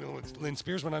Jamie Lynn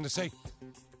Spears went on to say,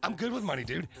 I'm good with money,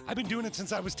 dude. I've been doing it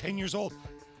since I was 10 years old.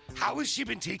 How has she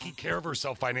been taking care of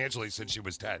herself financially since she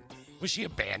was 10? Was she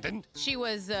abandoned? She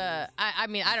was, I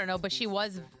mean, I don't know, but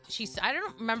I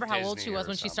don't remember how old she Disney was or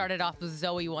when she something. started off with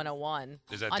Zoe 101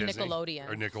 Is that on Disney? Nickelodeon.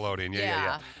 Or Nickelodeon,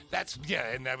 yeah.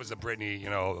 And that was a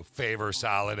Britney, favor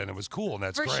solid, and it was cool, and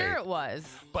that's For great. sure it was.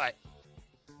 But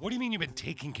what do you mean you've been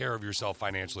taking care of yourself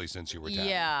financially since you were 10?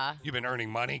 Yeah. You've been earning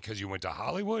money because you went to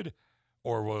Hollywood?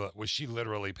 Or was she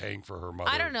literally paying for her mother?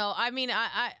 I don't know. I mean,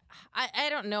 I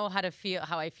don't know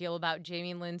how I feel about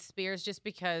Jamie Lynn Spears just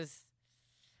because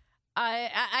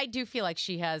I do feel like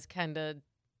she has kind of,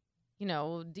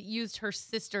 used her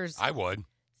sister's I would.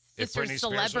 If Britney Spears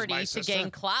was my celebrity to sister, gain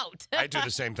clout. I'd do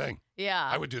the same thing. Yeah.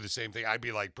 I would do the same thing. I'd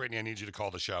be like, Brittany, I need you to call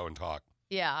the show and talk.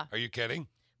 Yeah. Are you kidding?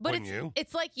 But Wouldn't you?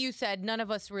 it's like you said, none of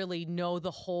us really know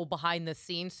the whole behind the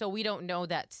scenes, so we don't know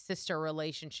that sister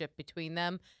relationship between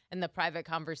them and the private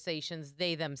conversations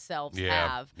they themselves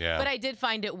have. Yeah. But I did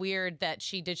find it weird that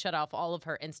she did shut off all of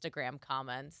her Instagram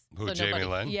comments. Who, Jamie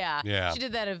Lynn? Yeah. Yeah. She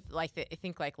did that I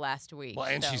think last week. Well,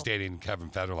 and so. she's dating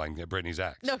Kevin Federline, Brittany's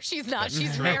ex. No, she's not.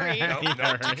 She's married. no,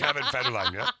 to Kevin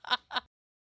Federline, yeah.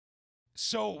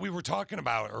 So we were talking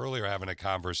about earlier, having a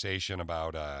conversation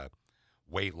about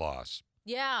weight loss.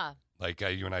 Yeah. Like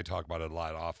you and I talk about it a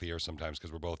lot off the air sometimes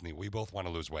because we both want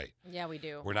to lose weight. Yeah, we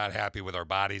do. We're not happy with our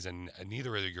bodies, and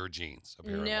neither are your genes,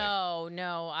 apparently. No.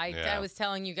 Yeah. I was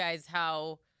telling you guys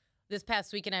how this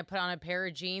past weekend I put on a pair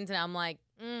of jeans, and I'm like,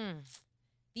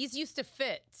 these used to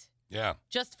fit Yeah.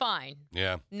 just fine.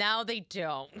 Yeah. Now they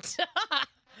don't.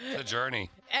 It's a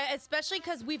journey. Especially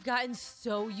because we've gotten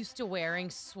so used to wearing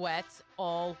sweats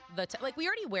all the time. Like, we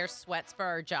already wear sweats for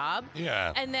our job.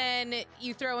 Yeah. And then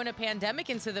you throw in a pandemic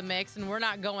into the mix and we're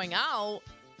not going out.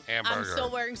 Hamburger. I'm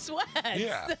still wearing sweats.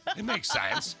 Yeah, it makes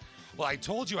sense. Well, I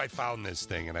told you I found this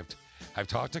thing, and I've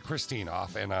talked to Christine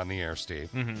off and on the air, Steve,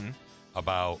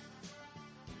 about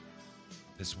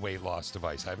this weight loss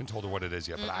device. I haven't told her what it is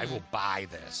yet, but I will buy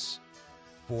this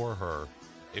for her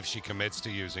if she commits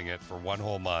to using it for 1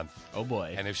 whole month. Oh,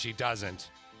 boy. And if she doesn't,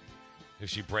 if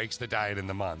she breaks the diet in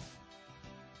the month,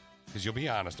 because you'll be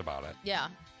honest about it, Yeah.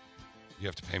 you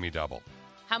have to pay me double.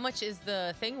 How much is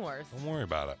the thing worth? Don't worry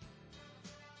about it.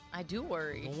 I do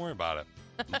worry. Don't worry about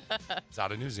it. It's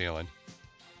out of New Zealand.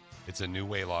 It's a new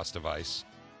weight loss device.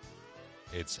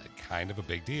 It's a kind of a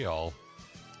big deal.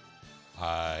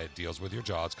 It deals with your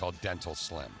jaw. It's called Dental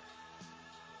Slim.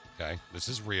 Okay? This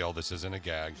is real. This isn't a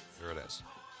gag. Here it is.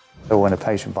 So when a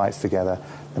patient bites together,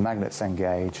 the magnets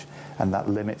engage, and that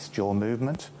limits jaw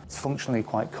movement. It's functionally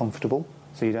quite comfortable,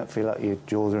 so you don't feel like your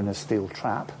jaws are in a steel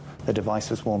trap. The device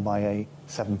was worn by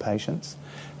 7 patients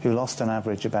who lost on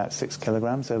average about 6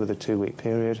 kilograms over the 2-week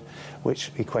period,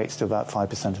 which equates to about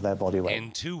 5% of their body weight.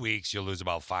 In 2 weeks, you'll lose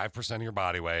about 5% of your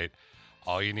body weight.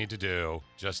 All you need to do,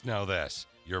 just know this,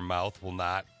 your mouth will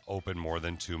not open more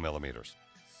than 2 millimeters.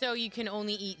 So you can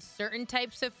only eat certain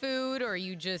types of food, or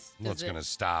you just... Well, it's going to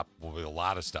stop with a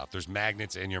lot of stuff. There's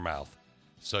magnets in your mouth,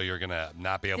 so you're going to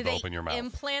not be able to open your mouth.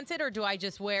 Implant it, or do I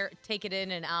just take it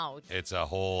in and out? It's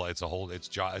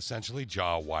essentially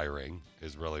jaw wiring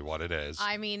is really what it is.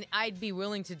 I mean, I'd be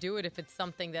willing to do it if it's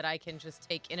something that I can just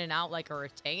take in and out like a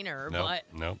retainer. Nope. But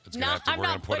We're going to put it in there. I'm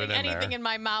not putting anything in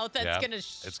my mouth that's going to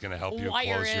It's going to help you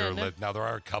wire close your in. lip. Now, there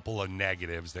are a couple of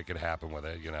negatives that could happen with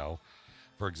it,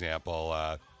 For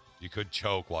example, you could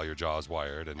choke while your jaw is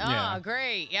wired. And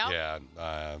great. Yep.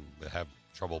 Yeah. Have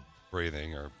trouble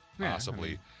breathing or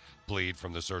possibly bleed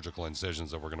from the surgical incisions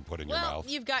that we're going to put in your mouth.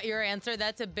 You've got your answer.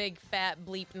 That's a big fat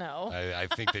bleep no. I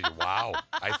think that wow.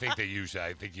 I think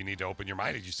you need to open your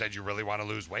mind. You said you really want to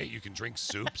lose weight. You can drink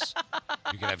soups.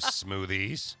 You can have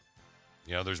smoothies.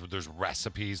 You know, there's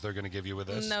recipes they're going to give you with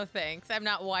this. No thanks. I'm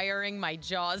not wiring my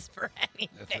jaws for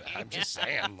anything. I'm just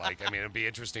saying. Like, I mean, it'd be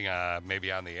interesting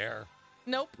maybe on the air.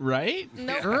 Nope. Right?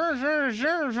 Nope. Oh,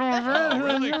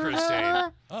 really,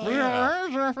 Christine? Oh, yeah.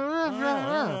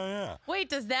 Wait,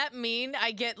 does that mean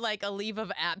I get like a leave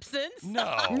of absence?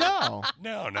 No. No.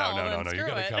 No. then You're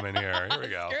going to screw come in here. Here we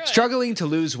go. Screw it. Struggling to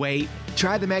lose weight?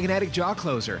 Try the Magnetic Jaw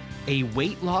Closer, a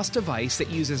weight loss device that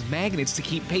uses magnets to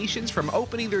keep patients from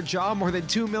opening their jaw more than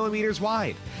 2 millimeters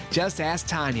wide. Just ask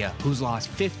Tanya, who's lost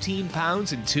 15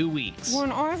 pounds in 2 weeks.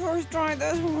 When I first tried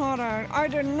this product, I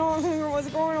did not think it was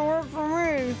going to work for me.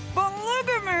 But look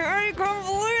at me, it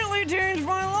completely changed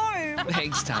my life.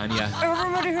 Thanks, Tanya.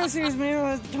 Everybody who sees me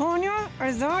goes, Tanya,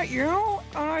 is that you?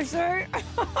 And I say,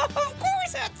 of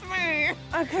course it's me.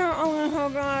 I can't believe how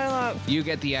good I look. You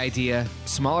get the idea.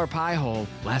 Smaller pie hole,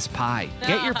 less pie.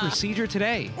 Get your procedure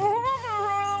today.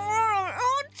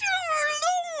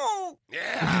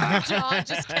 Yeah. Jaw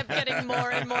just kept getting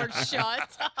more and more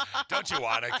shut. Don't you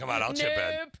want it? Come on, I'll chip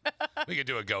in. We could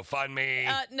do a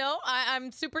GoFundMe. No,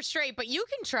 I'm super straight, but you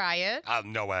can try it.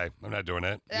 No way. I'm not doing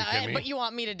it. You kidding me? But you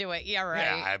want me to do it. Yeah, right.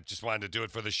 Yeah, I just wanted to do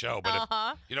it for the show. But if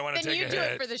you don't want to then take you a do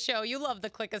hit. it for the show. You love the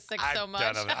Click of Six so much.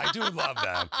 I do love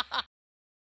them.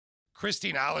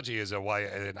 Christinology is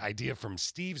an idea from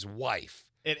Steve's wife.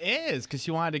 It is, because she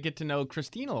wanted to get to know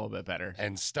Christine a little bit better.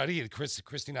 And study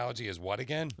Christinology is what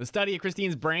again? The study of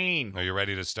Christine's brain. Are you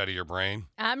ready to study your brain?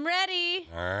 I'm ready.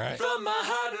 All right. From my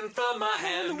heart and from my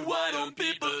hand, why don't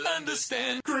people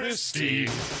understand? Christy.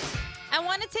 I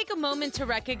want to take a moment to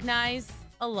recognize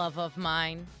a love of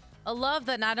mine. A love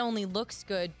that not only looks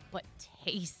good, but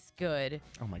tastes good.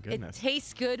 Oh, my goodness. It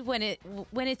tastes good when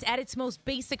it's at its most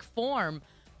basic form.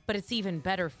 But it's even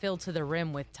better filled to the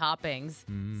rim with toppings.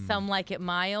 Some like it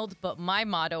mild, but my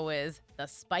motto is the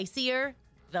spicier,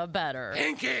 the better.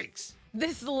 Pancakes!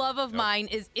 This love of mine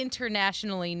is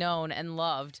internationally known and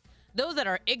loved. Those that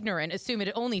are ignorant assume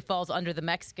it only falls under the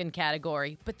Mexican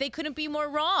category, but they couldn't be more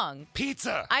wrong.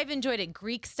 Pizza! I've enjoyed it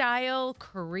Greek style,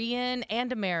 Korean,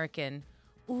 and American.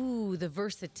 Ooh, the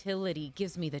versatility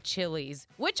gives me the chilies,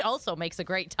 which also makes a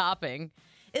great topping.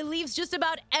 It leaves just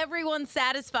about everyone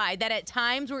satisfied that at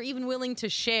times we're even willing to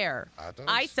share.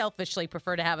 I selfishly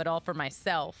prefer to have it all for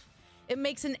myself. It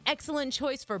makes an excellent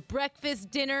choice for breakfast,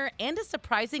 dinner, and a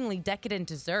surprisingly decadent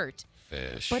dessert.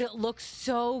 Fish. But it looks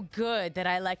so good that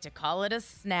I like to call it a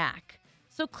snack.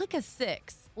 So click a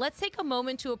 6. Let's take a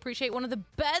moment to appreciate one of the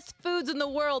best foods in the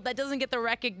world that doesn't get the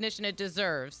recognition it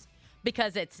deserves.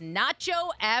 Because it's nacho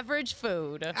average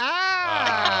food.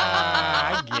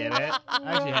 I get it. I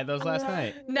actually had those last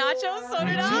night. Nachos? So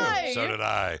did I. So did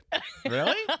I.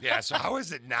 Really? Yeah, so how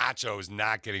is it nachos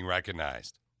not getting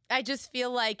recognized? I just feel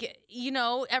like,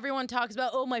 everyone talks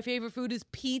about, my favorite food is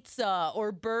pizza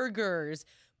or burgers.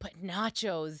 But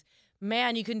nachos,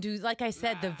 man, you can do, like I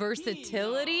said, the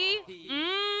versatility.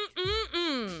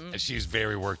 And she's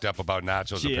very worked up about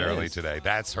nachos She apparently is. today.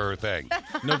 That's her thing.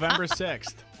 November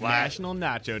 6th, National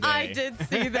Nacho Day. I did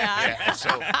see that. Yeah,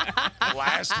 so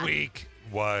last week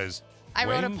was I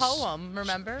wrote a wings. poem,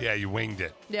 remember? Yeah, you winged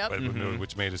it. Yep.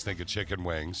 Which made us think of chicken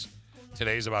wings.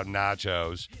 Today's about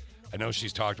nachos. I know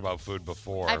she's talked about food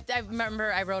before. I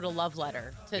remember I wrote a love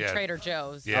letter to Yeah. Trader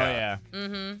Joe's. Yeah. Oh, yeah.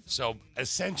 Mm-hmm. So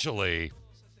essentially,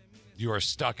 you are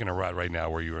stuck in a rut right now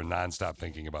where you are nonstop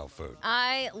thinking about food.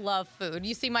 I love food.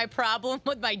 You see my problem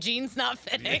with my jeans not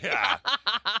fitting? Yeah.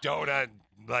 Don't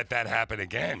let that happen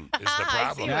again is the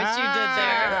problem. I see what you did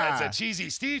there. That's a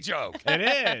cheesy Steve joke. It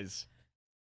is.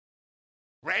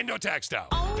 Rando Texto.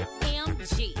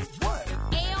 OMG. What?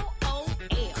 LOL.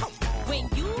 When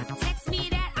you text me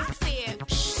that, I said,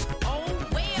 oh,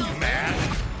 well.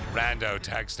 Man. Rando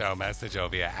Texto message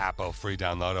via Apple free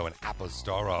download and Apple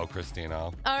Store,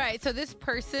 Christino. All right, so this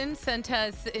person sent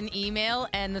us an email,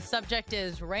 and the subject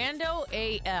is Rando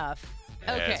AF.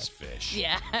 Okay. Yes, fish.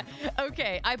 Yeah.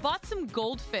 Okay. I bought some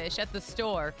goldfish at the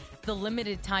store, the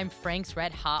limited time Frank's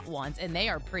Red Hot ones, and they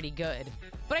are pretty good.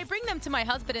 But I bring them to my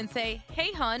husband and say,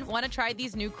 hey, hun, want to try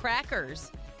these new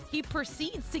crackers? He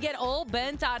proceeds to get all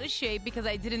bent out of shape because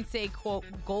I didn't say, quote,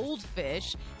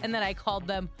 goldfish, and then I called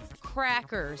them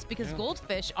crackers because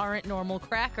goldfish aren't normal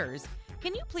crackers.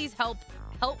 Can you please help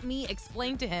me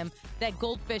explain to him that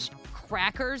goldfish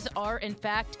crackers are, in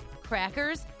fact,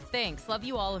 crackers? Thanks. Love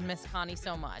you all and miss Connie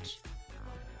so much.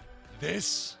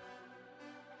 This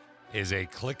is a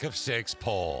Click of 6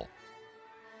 poll.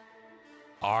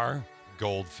 Are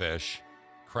goldfish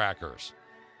crackers?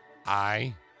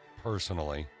 I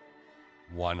personally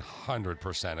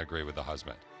 100% agree with the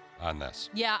husband on this.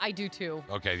 Yeah, I do too.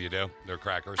 Okay, you do? They're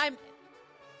crackers?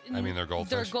 I mean, they're goldfish.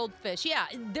 They're goldfish. Yeah,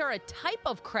 they're a type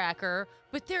of cracker,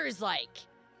 but there's like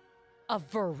a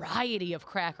variety of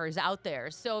crackers out there.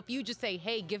 So if you just say,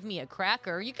 hey, give me a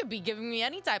cracker, you could be giving me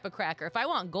any type of cracker. If I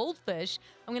want goldfish,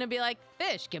 I'm going to be like,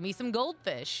 fish, give me some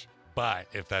goldfish. But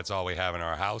if that's all we have in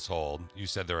our household, you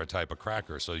said they're a type of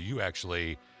cracker. So you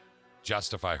actually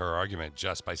justify her argument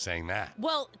just by saying that.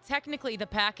 Well, technically, the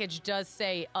package does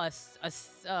say It's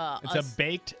a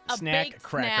baked snack baked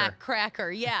cracker. snack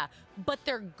cracker, yeah. But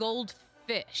they're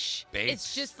goldfish. Baked?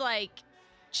 It's just like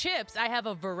chips. I have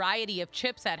a variety of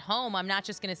chips at home. I'm not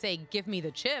just going to say, give me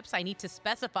the chips. I need to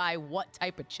specify what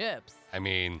type of chips. I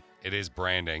mean, it is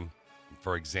branding.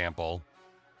 For example,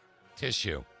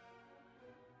 tissue.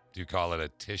 Do you call it a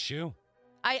tissue?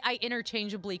 I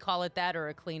interchangeably call it that or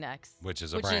a Kleenex. Which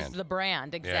is a Which brand. is the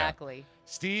brand, exactly.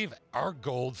 Steve, are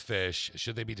goldfish,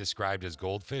 should they be described as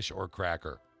goldfish or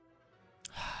cracker?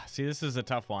 See, this is a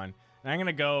tough one. And I'm going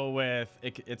to go with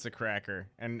it's a cracker.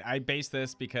 And I base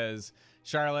this because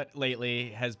Charlotte lately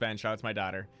has been, Charlotte's my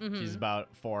daughter. Mhm. She's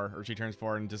about 4, or she turns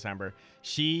 4 in December.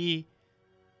 She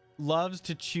loves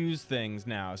to choose things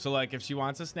now. So, like, if she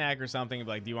wants a snack or something, I'll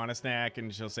be like, do you want a snack?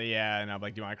 And she'll say, yeah. And I'm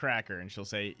like, do you want a cracker? And she'll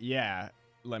say, yeah,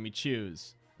 let me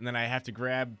choose. And then I have to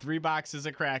grab 3 boxes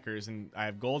of crackers, and I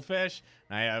have goldfish,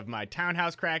 and I have my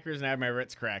Townhouse crackers, and I have my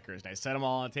Ritz crackers, and I set them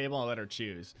all on the table and let her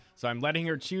choose. So I'm letting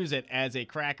her choose it as a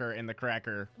cracker in the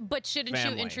cracker But shouldn't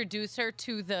family. you introduce her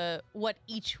to the what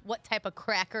type of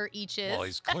cracker each is? Well,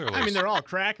 he's clearly. I mean, they're all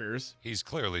crackers. He's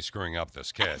clearly screwing up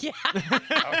this kid. Yeah.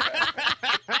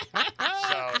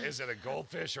 So, is it a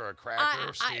goldfish or a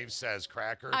cracker? Steve says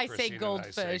cracker. I say Christina and I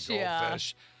say goldfish, yeah.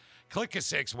 goldfish. Click a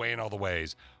 6, weighing all the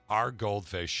ways.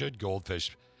 Should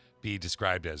goldfish be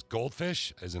described as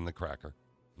goldfish, as in the cracker,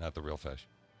 not the real fish?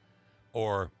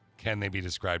 Or can they be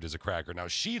described as a cracker? Now,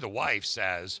 she, the wife,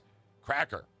 says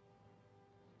cracker.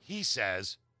 He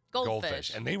says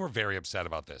goldfish. And they were very upset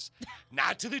about this.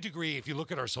 Not to the degree, if you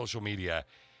look at our social media,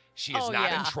 she is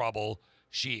not in trouble.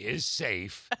 She is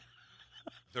safe.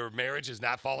 Their marriage is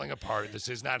not falling apart. This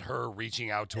is not her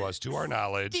reaching out to us, to our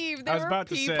knowledge. Steve, there were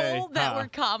people that were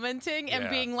commenting and Yeah.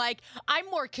 being like, I'm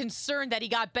more concerned that he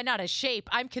got bent out of shape.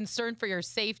 I'm concerned for your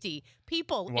safety.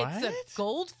 People, it's a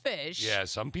goldfish. Yeah,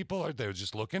 some people they're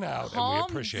just looking out, Calm and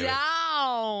we appreciate it.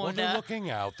 down. Well, they're looking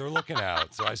out. They're looking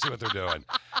out. So I see what they're doing.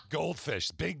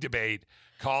 Goldfish, big debate.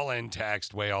 Call in,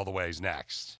 text, weigh all the ways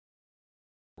next.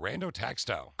 Rando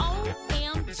Texto.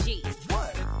 OMG.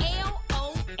 What?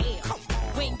 LOL.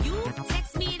 When you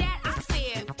text me that, I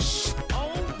said, shh,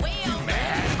 oh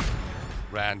well.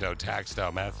 Rando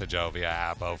Texto, message via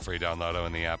Apple, free download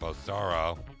in the Apple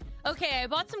Store. Okay, I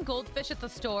bought some goldfish at the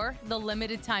store, the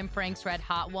limited time Frank's Red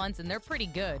Hot ones, and they're pretty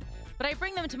good. But I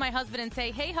bring them to my husband and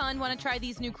say, hey, hon, want to try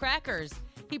these new crackers?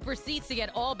 He proceeds to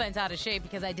get all bent out of shape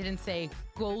because I didn't say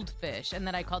goldfish, and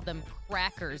then I called them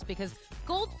crackers because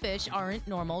goldfish aren't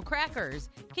normal crackers.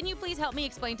 Can you please help me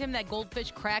explain to him that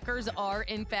goldfish crackers are,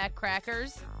 in fact,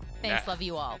 crackers? Thanks, Nah. love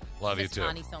you all. Love you Miss too.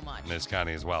 Connie so much. Miss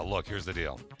Connie as well. Look, here's the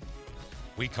deal.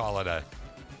 We call it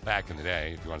back in the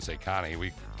day, if you want to say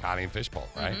Connie, Connie and Fishbowl,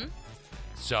 right? Mhm.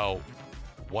 So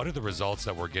what are the results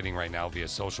that we're getting right now via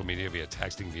social media, via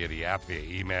texting, via the app, via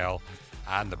email?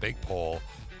 On the big poll,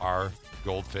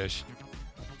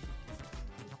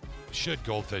 should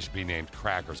goldfish be named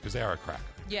crackers? Because they are a cracker.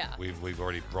 Yeah. We've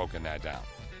already broken that down.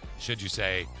 Should you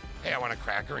say, hey, I want a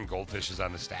cracker and goldfish is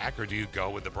on the stack? Or do you go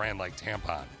with the brand like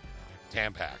Tampax?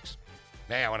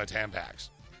 Hey, I want a Tampax.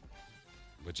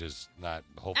 Which is not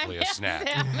hopefully a snack.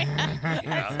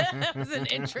 That was an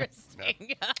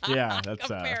interesting Yeah, that's,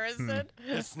 comparison.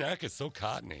 This snack is so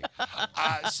cottony.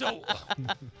 So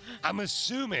I'm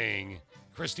assuming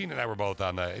Christine and I were both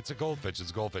on it's a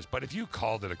goldfish. But if you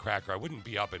called it a cracker, I wouldn't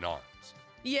be up in arms.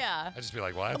 Yeah. I'd just be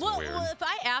like, well, that's weird. Well, if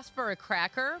I ask for a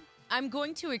cracker, I'm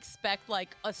going to expect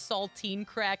like a saltine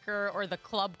cracker or the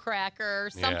club cracker,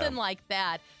 something like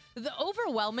that.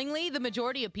 Overwhelmingly, the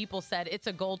majority of people said it's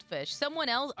a goldfish. Someone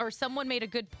made a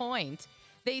good point.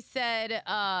 They said,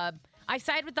 I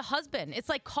side with the husband. It's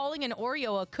like calling an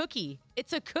Oreo a cookie.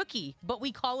 It's a cookie, but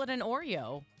we call it an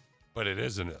Oreo. But it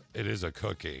is a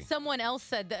cookie. Someone else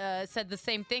said the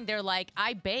same thing. They're like,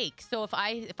 I bake. So if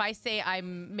I say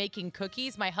I'm making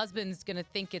cookies, my husband's going to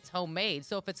think it's homemade.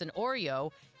 So if it's an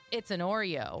Oreo, it's an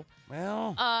Oreo.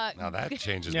 Well, now that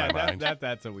changes my mind.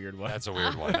 That's a weird one. That's a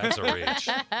weird one. That's a reach.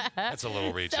 That's a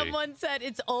little reachy. Someone said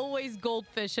it's always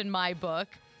goldfish in my book.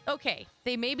 Okay,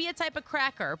 they may be a type of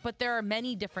cracker, but there are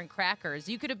many different crackers.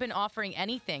 You could have been offering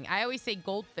anything. I always say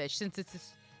goldfish since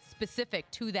it's specific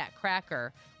to that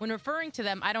cracker. When referring to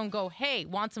them, I don't go, hey,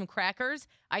 want some crackers?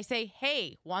 I say,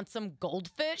 hey, want some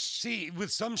goldfish? See,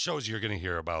 with some shows, you're going to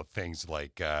hear about things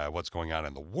like what's going on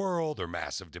in the world or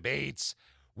massive debates.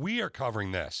 We are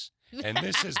covering this, and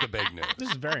this is the big news.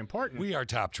 This is very important. We are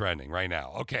top trending right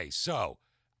now. Okay, so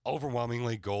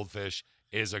overwhelmingly, goldfish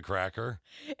is a cracker.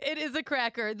 It is a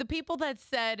cracker. The people that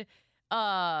said,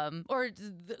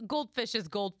 goldfish is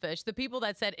goldfish. The people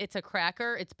that said it's a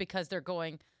cracker, it's because they're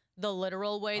going the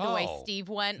literal way, the way Steve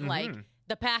went. Like,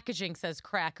 the packaging says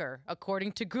cracker.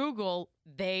 According to Google,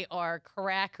 they are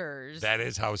crackers. That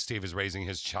is how Steve is raising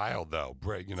his child, though.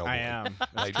 I am.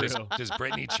 Like, does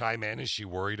Brittany chime in? Is she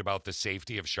worried about the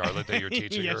safety of Charlotte that you're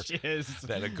teaching her? Yes, she is.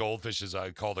 That a goldfish is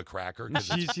called a cracker?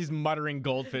 She's muttering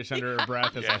goldfish under her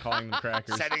breath as I'm calling them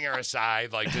crackers. Setting her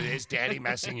aside. Like, is Daddy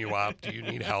messing you up? Do you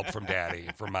need help from Daddy,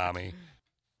 from Mommy?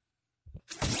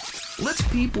 Let's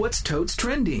peep what's totes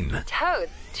trending.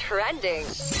 Toads trending.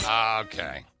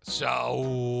 Okay, so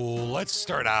let's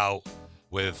start out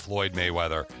with Floyd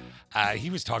Mayweather. He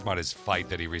was talking about his fight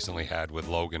that he recently had with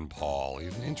Logan Paul.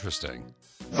 Interesting.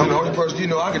 I'm the only person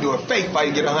I can do a fake fight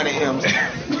and get 100 M's.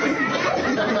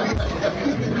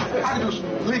 I can do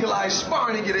legalized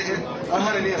sparring and get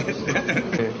 100 M's.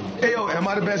 Hey, yo, am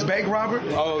I the best bank robber?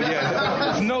 Oh,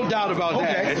 yeah. There's no doubt about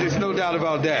that. There's no doubt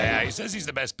about that. Yeah, he says he's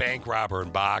the best bank robber in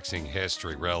boxing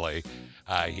history, really.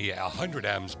 100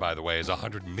 M's, by the way, is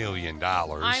 $100 million.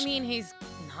 I mean, he's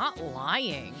not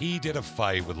lying. He did a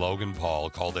fight with Logan Paul,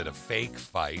 called it a fake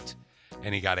fight,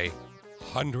 and he got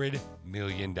 $100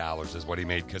 million is what he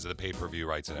made because of the pay-per-view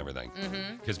rights and everything.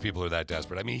 Because people are that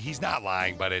desperate. I mean, he's not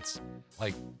lying, but it's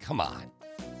like, come on.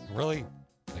 Really?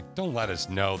 Like, don't let us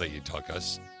know that you took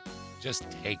us. Just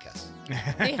take us.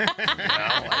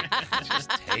 Just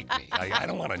take me. Like, I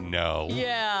don't want to know.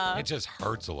 Yeah. It just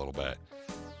hurts a little bit.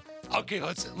 Okay,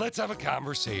 let's have a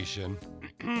conversation.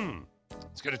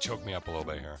 It's going to choke me up a little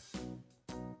bit here.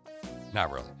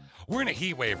 Not really. We're in a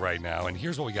heat wave right now, and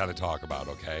here's what we got to talk about,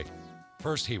 okay?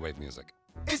 First, heat wave music.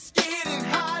 It's getting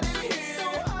hot in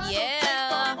here.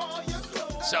 Yeah.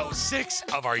 So 6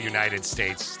 of our United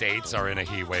States are in a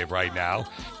heat wave right now.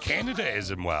 Canada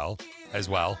is as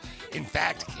well. In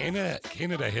fact,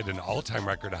 Canada hit an all-time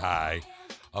record high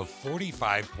of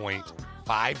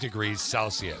 45.5 degrees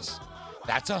Celsius.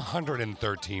 That's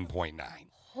 113.9.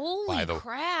 Holy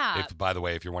crap. By the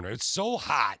way, if you're wondering, it's so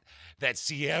hot that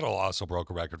Seattle also broke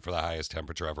a record for the highest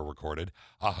temperature ever recorded,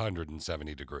 107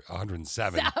 degrees.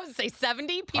 107. I would say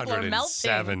 70. People are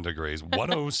melting. 107 degrees.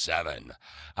 107.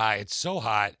 It's so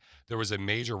hot. There was a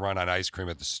major run on ice cream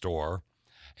at the store.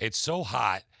 It's so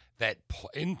hot that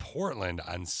in Portland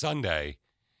on Sunday,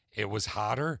 it was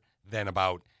hotter than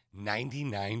about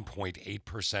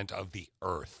 99.8% of the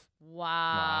earth.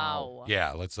 Wow.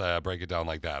 Yeah, let's break it down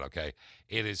like that, okay?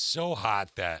 It is so hot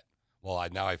that,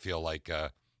 now I feel like,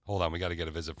 hold on, we got to get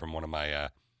a visit from one of my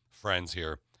friends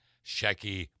here,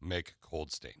 Shecky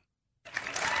McColdstein.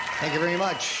 Thank you very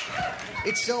much.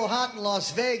 It's so hot in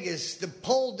Las Vegas, the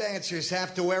pole dancers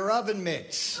have to wear oven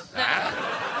mitts.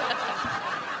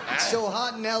 It's so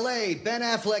hot in L.A., Ben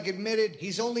Affleck admitted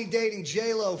he's only dating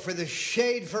J-Lo for the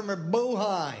shade from her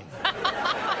behind.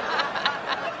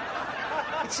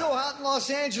 It's so hot in Los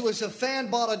Angeles, a fan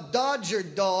bought a Dodger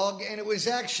dog, and it was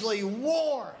actually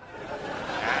warm.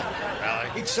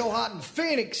 Really? It's so hot in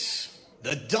Phoenix.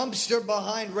 The dumpster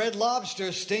behind Red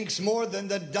Lobster stinks more than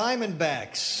the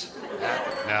Diamondbacks.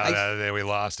 No, we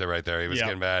lost it right there. He was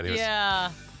getting bad.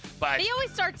 But he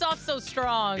always starts off so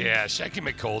strong. Yeah, Shecky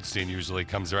McColdstein usually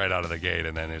comes right out of the gate,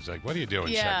 and then it's like, what are you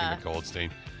doing, Shecky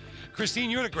McColdstein? Christine,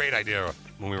 you had a great idea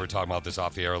when we were talking about this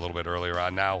off the air a little bit earlier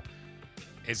on. Now,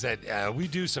 is that we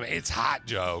do some It's Hot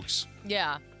jokes.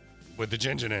 Yeah. With the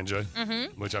Ginger Ninja,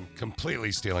 which I'm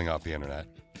completely stealing off the internet,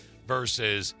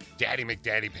 versus Daddy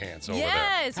McDaddy Pants over there.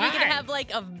 Yes, we could have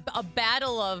like a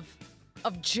battle of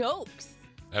jokes.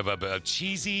 Of a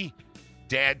cheesy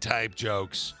dad-type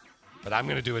jokes, but I'm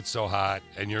going to do it so hot,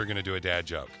 and you're going to do a dad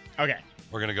joke. Okay.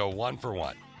 We're going to go 1 for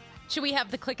 1. Should we have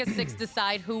the click of 6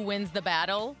 decide who wins the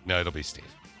battle? No, it'll be Steve.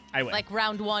 I win. Like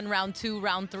round 1, round 2,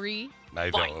 round 3?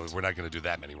 We're not going to do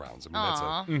that many rounds.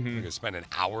 I mean, we're going to spend an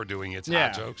hour doing It's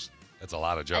Hot jokes. That's a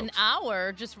lot of jokes. An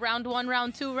hour, just round 1,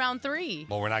 round 2, round 3.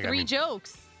 Well, we're not going to 3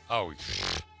 jokes. Oh,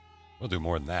 we'll do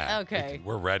more than that. Okay.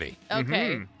 We're ready.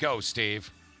 Okay. Go, Steve.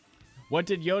 What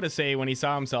did Yoda say when he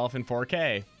saw himself in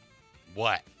 4K?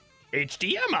 What?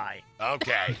 HDMI.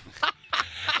 Okay.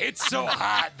 It's so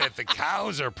hot that the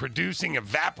cows are producing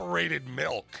evaporated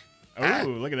milk. Oh,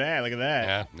 look at that. Look at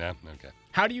that. Yeah, okay.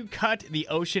 How do you cut the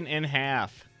ocean in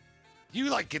half? You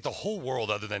like get the whole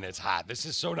world other than it's hot. This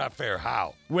is so not fair.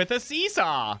 How? With a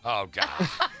seesaw. Oh, God.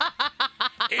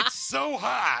 It's so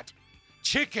hot.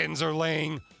 Chickens are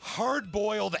laying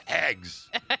hard-boiled eggs.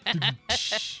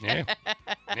 Yeah.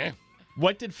 Yeah.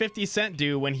 What did 50 Cent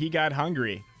do when he got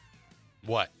hungry?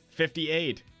 What?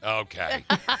 58. Okay.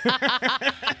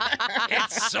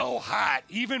 It's so hot.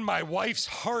 Even my wife's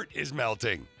heart is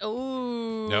melting.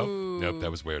 Ooh. Nope. That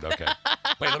was weird. Okay.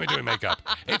 Wait, let me do makeup.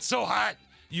 It's so hot.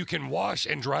 You can wash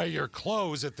and dry your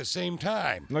clothes at the same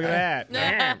time. Look at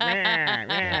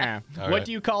that. All What right.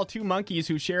 do you call two monkeys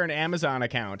who share an Amazon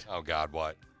account? Oh, God,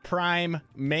 what? Prime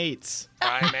mates.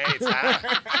 Primates,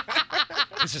 huh?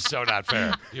 This is so not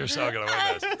fair. You're so going to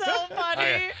win this. That's so funny.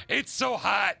 Okay. It's so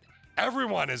hot.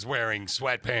 Everyone is wearing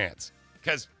sweatpants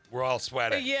because we're all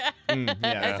sweating. Yeah.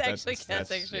 That's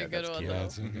actually a good one, though.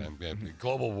 That's okay. Yeah.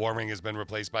 Global warming has been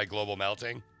replaced by global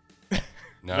melting.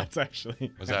 No, That's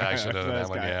actually. Was that actually that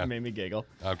one? Yeah. Made me giggle.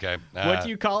 Okay. What do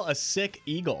you call a sick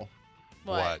eagle?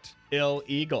 What? Ill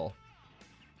eagle.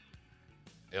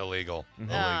 Illegal. Mhm.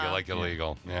 Illegal, like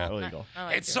illegal. Yeah. Illegal.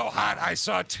 It's so hot. I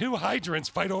saw two hydrants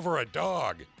fight over a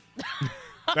dog.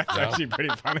 That's No? actually pretty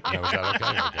funny. No, was that okay?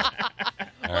 Okay.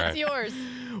 All What's right. yours?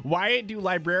 Why do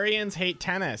librarians hate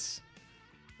tennis?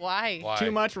 Why? Why?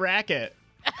 Too much racket.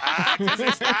 Because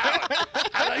it's loud.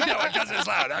 I like that one because it's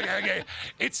loud. Okay.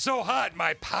 It's so hot,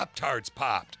 my Pop-Tarts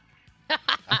popped.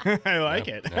 I like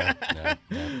it. No.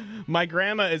 My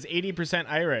grandma is 80%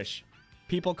 Irish.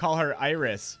 People call her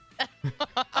Iris. Oh,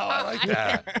 I like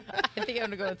that. I think I'm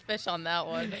going to go with fish on that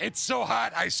one. It's so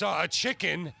hot, I saw a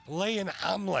chicken lay an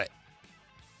omelet.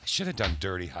 I should have done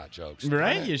dirty hot jokes.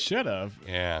 Right? You should have.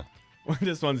 Yeah.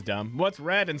 This one's dumb. What's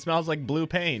red and smells like blue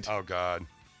paint? Oh, God.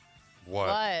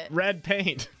 What? Red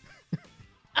paint.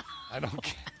 I don't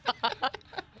get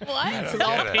What? I don't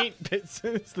All get it. paint,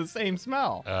 it's the same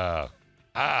smell. Oh.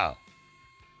 I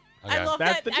love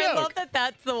That's that. the I joke. love that.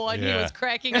 That's the one he Yeah. was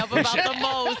cracking up about the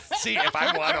most. See, if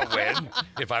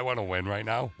I want to win right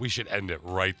now, we should end it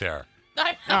right there.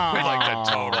 I With like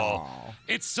the total.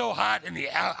 It's so hot in the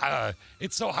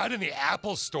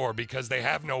Apple store because they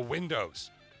have no windows.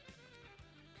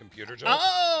 Computer joke.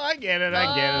 Oh, I get it.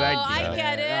 I get it. I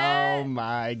get it. Oh,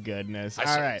 my goodness. I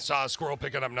All right. saw a squirrel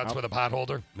picking up nuts with a pot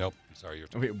holder. Nope. Sorry, you're.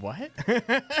 Wait, what?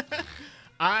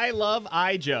 I love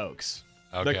eye jokes.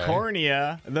 Okay. The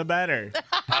cornea, the better.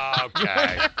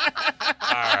 Okay.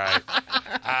 All right.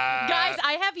 Guys,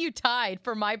 I have you tied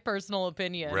for my personal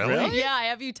opinion. Really? Yeah, I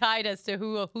have you tied as to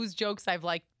whose jokes I've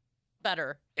liked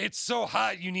better. It's so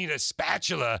hot you need a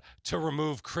spatula to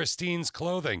remove Christine's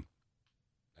clothing.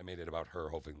 I made it about her,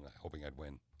 hoping I'd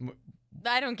win.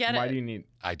 I don't get Why it. do you need?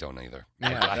 I don't either.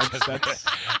 Yeah, that's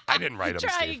I didn't write them,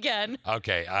 Try Steve. again.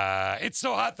 Okay. It's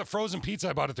so hot the frozen pizza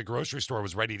I bought at the grocery store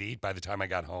was ready to eat by the time I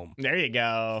got home. There you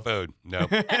go. Food. Nope.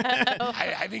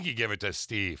 I think you give it to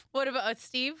Steve. What about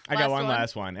Steve? I got one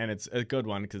last one, and it's a good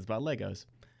one because it's about Legos.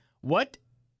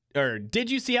 Did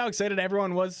you see how excited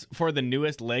everyone was for the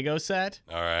newest Lego set?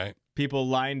 All right. People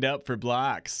lined up for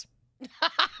blocks.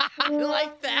 I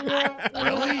like that.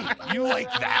 Really? You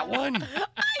like that one? I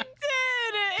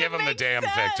did. Give him the damn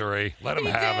victory. Let him He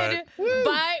have did.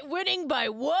 it. Winning by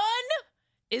one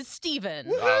is Steven.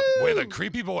 With a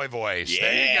creepy boy voice. Yeah.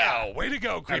 There you go. Way to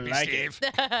go, creepy like Steve.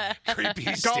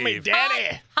 Creepy Steve. Call me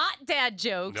daddy. Hot dad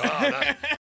jokes. No,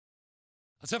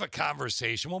 let's have a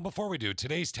conversation. Well, before we do,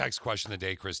 today's text question of the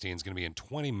day, Christine, is going to be in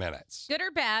 20 minutes. Good or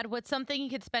bad? What's something you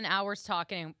could spend hours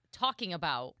talking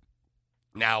about?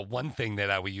 Now, one thing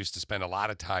that we used to spend a lot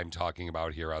of time talking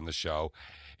about here on the show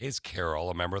is Carol,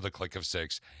 a member of the Click of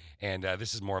Six. And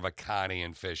this is more of a Connie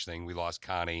and Fish thing. We lost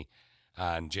Connie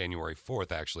on January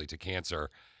 4th, actually, to cancer.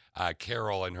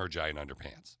 Carol and her giant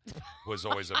underpants was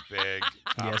always a big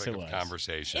topic of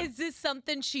conversation. Is this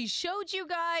something she showed you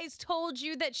guys, told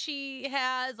you that she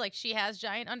has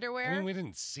giant underwear? I mean, we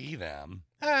didn't see them.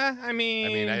 I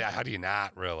mean, how do you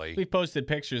not really? We posted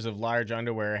pictures of large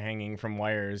underwear hanging from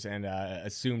wires and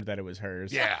assumed that it was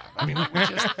hers. Yeah, I mean, we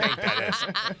just think that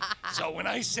is. So when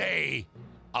I say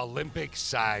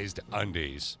Olympic-sized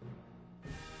undies,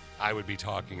 I would be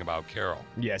talking about Carol.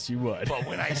 Yes, you would. But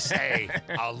when I say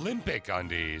Olympic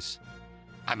undies,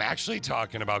 I'm actually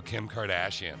talking about Kim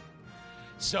Kardashian.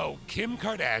 So Kim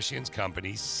Kardashian's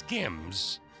company,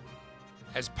 Skims,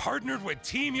 has partnered with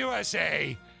Team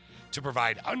USA to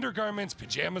provide undergarments,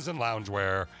 pajamas, and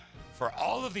loungewear for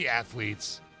all of the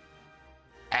athletes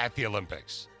at the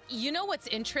Olympics. You know what's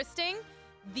interesting?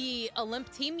 the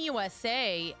Team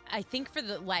USA, I think for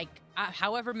the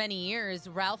however many years,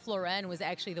 Ralph Lauren was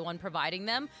actually the one providing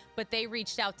them, but they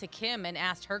reached out to Kim and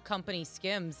asked her company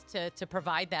Skims to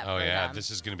provide that Oh, for yeah. them.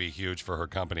 This is going to be huge for her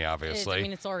company, obviously.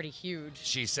 It's already huge.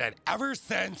 She said, ever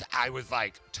since I was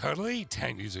totally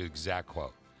 10, use the exact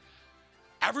quote.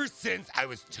 Ever since I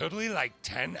was totally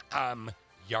 10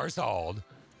 years old,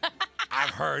 I've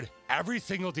heard every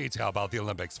single detail about the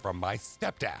Olympics from my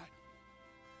stepdad.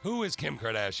 Who is Kim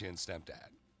Kardashian's stepdad?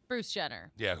 Bruce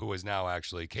Jenner. Yeah, who is now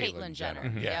actually Caitlyn Jenner.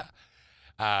 Mhm.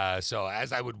 Yeah. So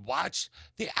as I would watch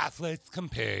the athletes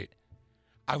compete,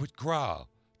 I would grow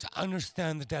to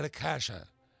understand the dedication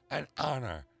and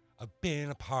honor of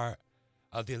being a part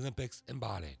of the Olympics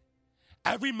embodied.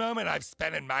 Every moment I've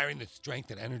spent admiring the strength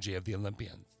and energy of the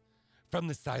Olympians from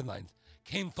the sidelines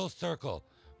came full circle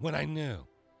when I knew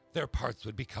their parts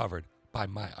would be covered by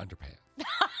my underpants.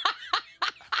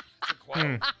 That's a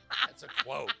quote. That's a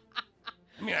quote.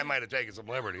 I mean, I might have taken some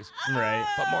liberties. Right.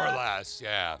 But more or less,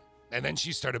 yeah. And then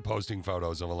she started posting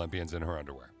photos of Olympians in her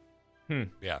underwear.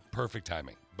 Yeah, perfect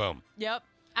timing. Boom. Yep.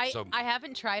 I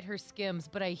haven't tried her Skims,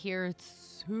 but I hear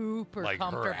it's super Like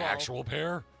comfortable. her actual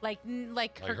pair? Like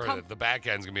her The back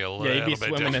end's going to be a little, Yeah, you'd be bit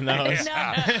swimming in different. those.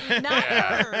 Not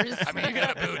hers. I mean, you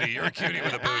got a booty. You're a cutie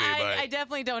with a booty, but I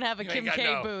definitely don't have a you Kim ain't got K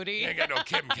no- booty. You ain't got no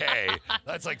Kim K.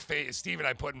 That's like Steve and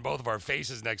I putting both of our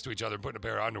faces next to each other and putting a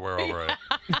pair of underwear over it.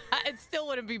 It still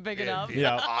wouldn't be big enough. It'd be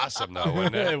awesome, though,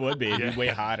 wouldn't it? It would be. It'd be way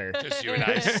hotter. Just you and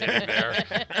I sitting there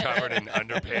covered in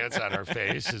underpants on our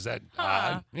face. Is that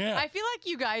odd? Yeah. I feel like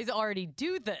you guys already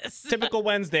do this. Typical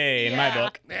Wednesday in my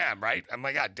book. Yeah, right? Oh,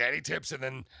 my God. Daddy tips and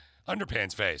then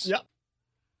underpants face. Yep.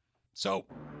 So,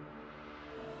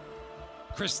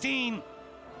 Christine,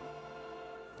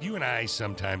 you and I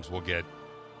sometimes will get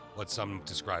what some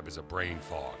describe as a brain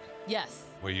fog. Yes.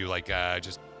 Where you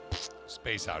just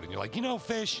space out and you're like,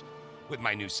 Fish, with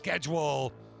my new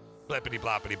schedule, blippity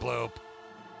bloppity bloop.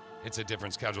 It's a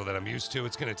different schedule that I'm used to.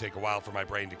 It's going to take a while for my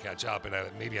brain to catch up, and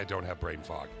maybe I don't have brain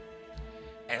fog.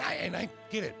 And I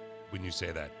get it when you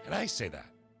say that, and I say that.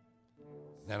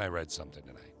 Then I read something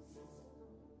tonight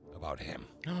about him.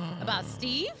 About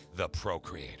Steve? The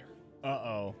procreator.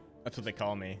 Uh-oh. That's what they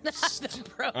call me. The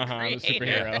procreator. I'm a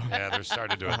superhero. Yeah, they're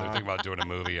starting to do it. They're thinking about doing a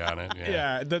movie on it.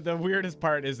 Yeah, the weirdest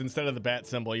part is instead of the bat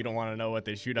symbol, you don't want to know what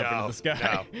they shoot up into the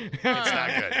sky. No, it's not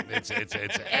good.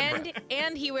 It's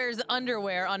And he wears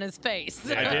underwear on his face.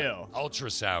 I do.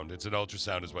 Ultrasound. It's an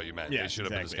ultrasound is what you meant. Yes, they shoot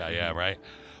up in the sky. exactly. Yeah, right.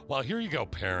 Well, here you go,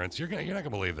 parents. You're not gonna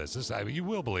believe this. You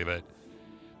will believe it.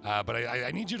 But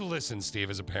I need you to listen, Steve,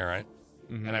 as a parent,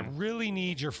 and I really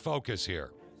need your focus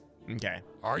here. Okay.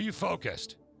 Are you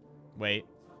focused? Wait.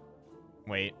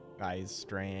 Eyes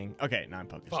straying. Okay, now I'm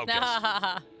focused.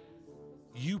 Focus.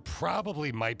 You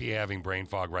probably might be having brain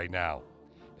fog right now.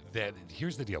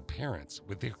 Here's the deal, parents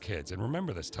with their kids, and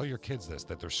remember this, tell your kids this,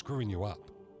 that they're screwing you up.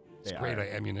 It's They great are.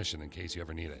 ammunition in case you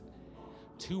ever need it.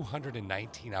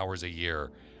 219 hours a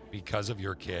year because of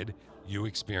your kid, you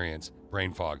experience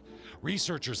brain fog.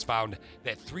 Researchers found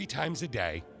that 3 times a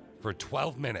day for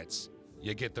 12 minutes,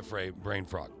 you get the brain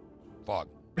fog.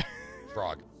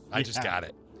 Frog. I just got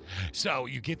it. So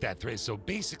you get that. So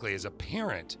basically, as a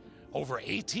parent, over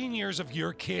 18 years of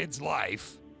your kid's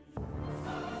life,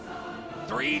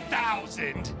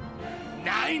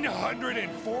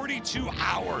 3,942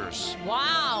 hours.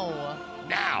 Wow.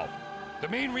 Now, the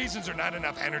main reasons are not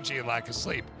enough energy and lack of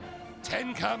sleep.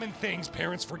 10 common things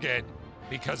parents forget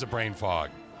because of brain fog.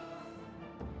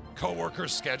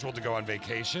 Coworkers scheduled to go on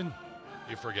vacation,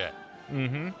 you forget.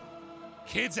 Mm-hmm.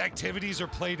 Kids' activities or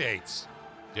play dates.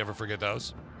 Do you ever forget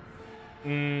those?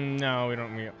 No, we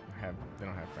don't. They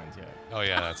don't have friends yet. Oh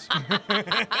yeah, that's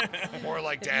more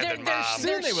like dad than mom.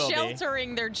 They're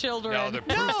sheltering their children. No, they're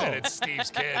proof that it's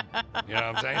Steve's kid. You know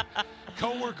what I'm saying?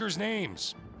 Coworkers'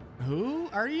 names. Who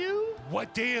are you?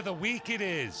 What day of the week it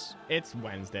is? It's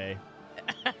Wednesday.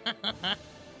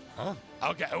 Huh?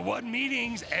 Okay. What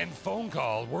meetings and phone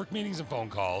calls, work meetings and phone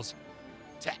calls,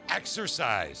 to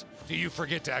exercise? Do you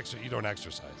forget to exercise? You don't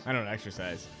exercise. I don't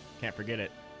exercise. Can't forget it.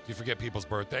 Do you forget people's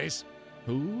birthdays?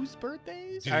 Whose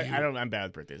birthdays? Do I you- don't. I'm bad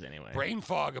with birthdays anyway. Brain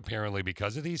fog, apparently,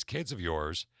 because of these kids of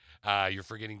yours, you're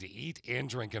forgetting to eat and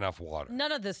drink enough water.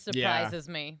 None of this Yeah. surprises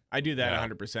me. I do that Yeah.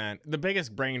 100%. The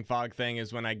biggest brain fog thing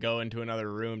is when I go into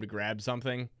another room to grab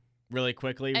something really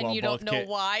quickly And while you both don't know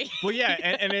why. Well, yeah,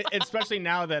 and especially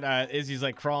now that Izzy's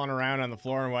like crawling around on the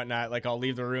floor and whatnot, like I'll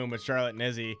leave the room with Charlotte and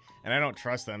Izzy, and I don't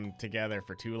trust them together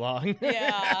for too long.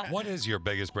 Yeah. What is your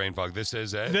biggest brain fog? This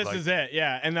is it? This Like- is it,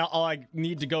 yeah. And I'll like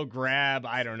need to go grab,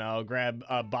 I don't know, grab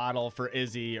a bottle for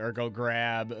Izzy or go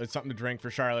grab something to drink for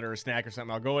Charlotte or a snack or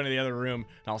something. I'll go into the other room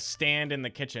and I'll stand in the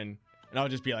kitchen and I'll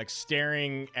just be like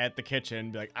staring at the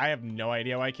kitchen, be like, I have no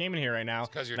idea why I came in here right now.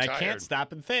 'cause you're and I can't tired.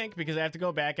 stop and think because I have to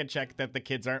go back and check that the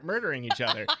kids aren't murdering each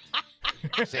other.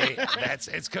 See,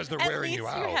 it's because they're wearing you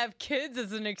At out. least you have kids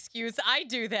as an excuse. I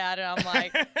do that, and I'm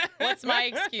like, what's my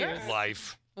excuse?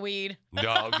 Life. Weed.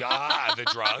 No, the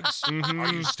drugs.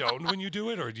 Are you stoned when you do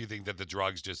it, or do you think that the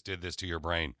drugs just did this to your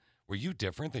brain? Were you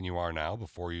different than you are now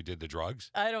before you did the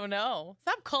drugs? I don't know.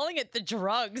 Stop calling it the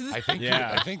drugs. I think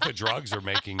I think the drugs are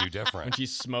making you different. When she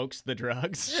smokes the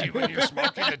drugs. When you're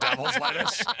smoking the devil's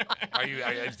lettuce,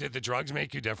 did the drugs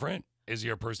make you different? Is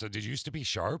your person? Did you used to be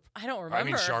sharp? I don't I remember.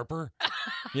 mean, sharper.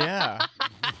 Yeah.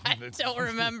 I don't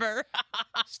remember.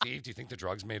 Steve, do you think the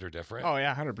drugs made her different? Oh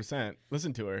yeah, 100%.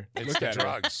 Listen to her. It's Look the at her.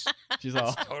 drugs. She's It's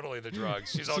all totally the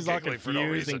drugs. She's all She's all giggly for no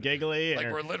confused reason. and giggly, and Like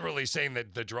her- we're literally saying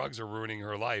that the drugs are ruining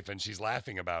her life, and she's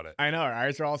laughing about it. I know her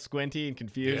eyes are all squinty and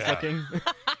confused Yeah. looking.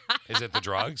 Is it the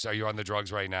drugs? Are you on the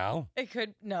drugs right now? It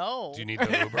could no. Do you need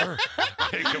the Uber?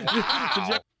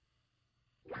 Wow.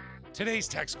 Today's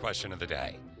text question of the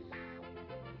day.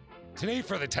 Today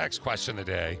for the text question of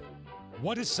the day,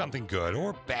 what is something good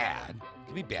or bad?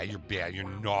 Can be bad, you're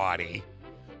naughty.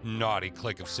 Naughty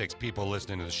clique of 6 people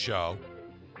listening to the show.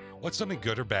 What's something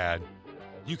good or bad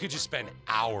you could just spend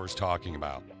hours talking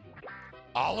about?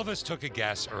 All of us took a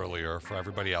guess earlier for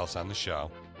everybody else on the show,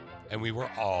 and we were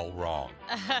all wrong.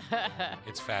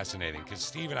 It's fascinating because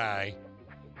Steve and I,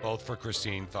 both for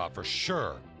Christine, thought for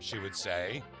sure she would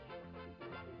say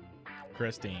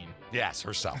Christine. yes,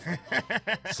 herself.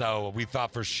 So we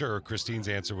thought for sure Christine's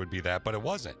answer would be that, but it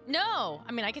wasn't. No,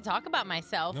 I mean I could talk about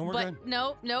myself, No, we're but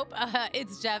good. nope.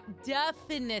 It's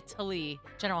definitely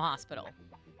General Hospital.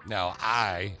 Now,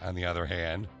 I, on the other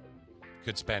hand,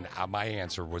 could spend, my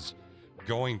answer was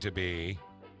going to be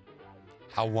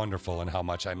how wonderful and how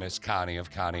much I miss Connie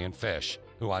of Connie and Fish,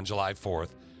 who on July 4th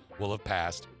will have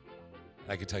passed.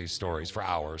 I could tell you stories for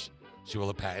hours. She will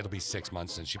have passed. It'll be 6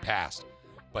 months since she passed.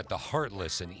 But the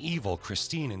heartless and evil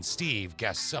Christine and Steve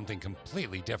guessed something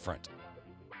completely different.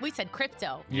 We said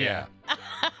crypto. Yeah.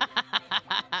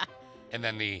 And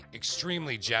then the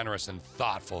extremely generous and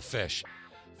thoughtful Fish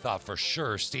thought for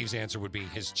sure Steve's answer would be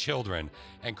his children.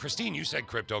 And Christine, you said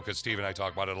crypto because Steve and I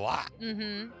talk about it a lot.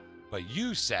 Mm-hmm. But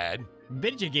you said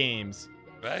Video games.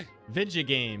 What? Video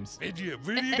games. Video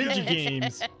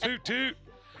games. Toot toot.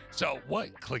 So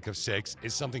what clique of 6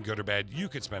 is something good or bad you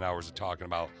could spend hours talking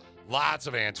about? Lots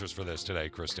of answers for this today,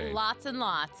 Christine. Lots and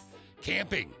lots.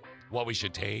 Camping, what we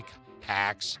should take,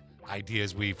 hacks,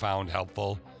 ideas we found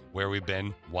helpful, where we've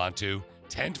been, want to,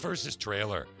 tent versus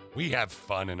trailer. We have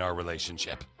fun in our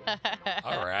relationship.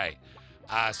 All right.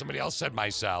 Somebody else said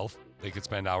myself. They could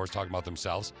spend hours talking about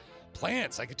themselves.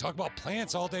 Plants, I could talk about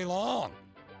plants all day long.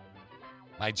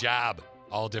 My job,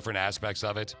 all different aspects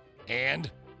of it,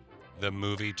 and the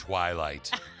movie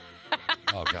Twilight.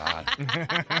 Oh, God.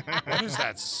 What is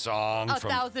that song A from?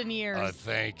 1,000 years.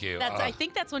 Thank you. That's. I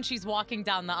think that's when she's walking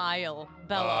down the aisle.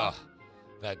 Bella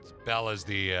That Bella's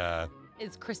the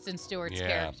is Kristen Stewart's yeah,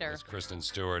 character. it's Kristen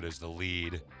Stewart is the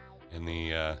lead in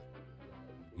the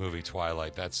movie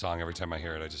Twilight. That song, every time I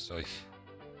hear it, I just like,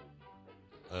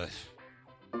 oh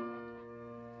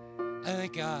my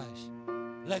gosh,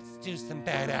 let's do some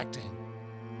bad acting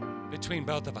between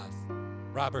both of us.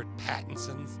 Robert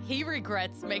Pattinson's. He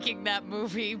regrets making that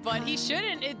movie, but he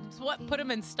shouldn't. It's what put him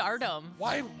in stardom.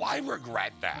 Why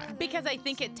regret that? Because I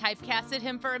think it typecasted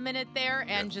him for a minute there,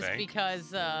 and just think?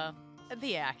 because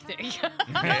the acting.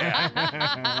 Yeah.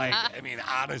 Like, I mean,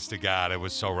 honest to God, it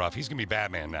was so rough. He's going to be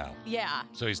Batman now. Yeah.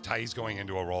 So he's going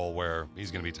into a role where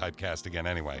he's going to be typecast again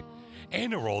anyway.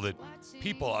 And a role that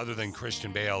people other than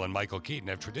Christian Bale and Michael Keaton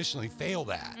have traditionally failed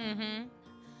at. Mm-hmm.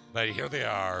 But here they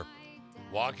are,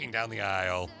 walking down the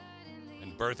aisle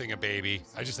and birthing a baby.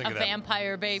 I just think A of that.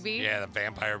 vampire baby. Yeah, the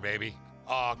vampire baby.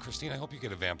 Oh, Christine, I hope you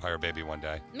get a vampire baby one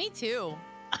day. Me too.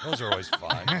 Those are always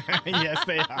fun. Yes,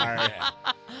 they are. Yeah.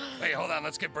 Hey, hold on.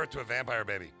 Let's give birth to a vampire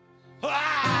baby.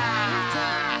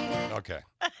 Ah! Okay.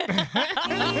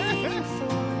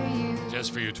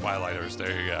 Just for you Twilighters.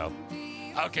 There you go.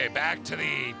 Okay, back to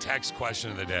the text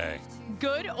question of the day.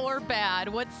 Good or bad?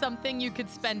 What's something you could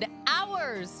spend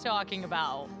hours talking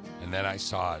about? And then I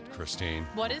saw it, Christine,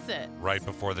 What is it? right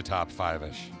before the top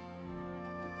 5-ish.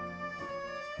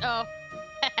 Oh.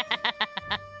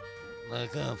 My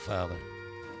Godfather.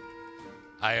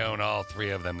 I own all 3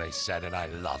 of them, they said, and I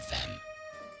love them.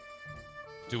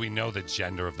 Do we know the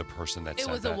gender of the person that It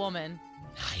said was that? a woman.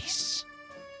 Nice.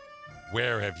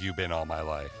 Where have you been all my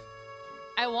life?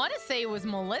 I want to say it was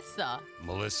Melissa.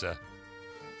 Melissa.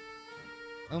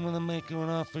 I'm going to make you an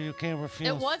offer you can't refuse.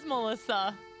 It was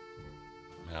Melissa.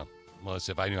 Well,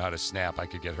 Melissa, if I knew how to snap, I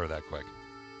could get her that quick.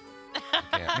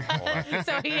 can't. Hold on.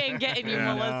 So he ain't getting you,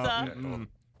 Melissa.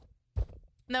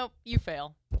 Nope, you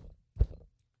fail.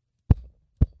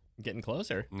 Getting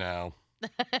closer. No.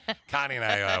 Connie and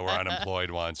I were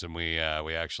unemployed once, and we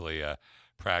actually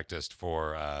practiced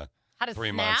for How to 3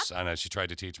 snap? months. And she tried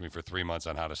to teach me for 3 months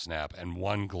on how to snap. And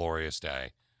one glorious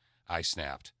day, I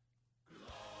snapped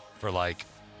for like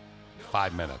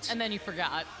 5 minutes. And then you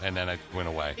forgot. And then it went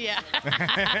away. Yeah.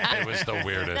 It was the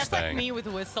weirdest That's thing. like me with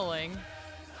whistling.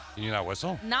 Can you not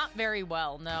whistle? Not very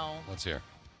well, no. Let's hear.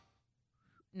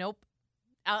 Nope.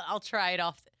 I'll try it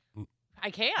off. I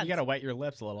can't. You gotta wet your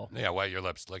lips a little. Yeah, wet your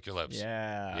lips. Lick your lips.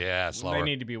 Yeah. Yeah, slower. They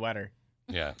need to be wetter.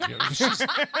 Yeah. She's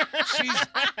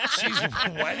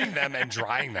wetting them and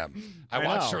drying them. I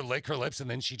watched her lick her lips and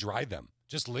then she dried them.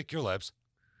 Just lick your lips.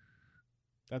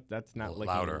 That's not licking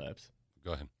Louder. your lips.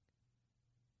 Go ahead.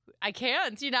 I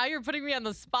can't. Now you're putting me on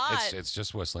the spot. It's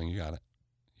just whistling. You got it.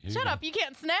 Shut up. You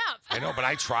can't snap. I know, but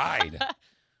I tried.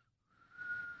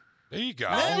 There you go.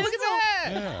 Oh, look at that.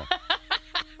 Yeah.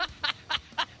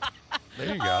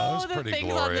 There you go. Oh, That's the pretty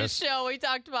things glorious. on this show. We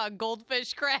talked about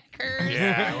goldfish crackers.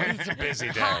 Yeah, it's a busy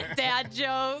day. Hot dad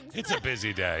jokes. It's a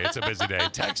busy day. It's a busy day.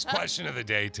 Text question of the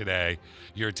day today.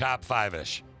 Your top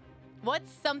 5-ish.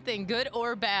 What's something good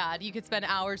or bad you could spend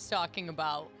hours talking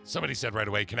about? Somebody said right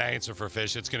away, can I answer for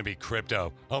Fish? It's going to be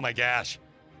crypto. Oh my gosh.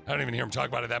 I don't even hear him talk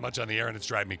about it that much on the air and it's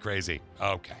driving me crazy.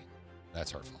 Okay.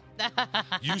 That's hurtful.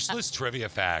 Useless trivia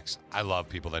facts. I love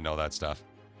people that know that stuff.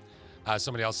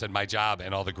 Somebody else said, my job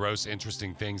and all the gross,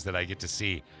 interesting things that I get to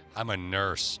see. I'm a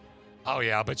nurse. Oh,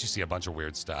 yeah, I'll bet you see a bunch of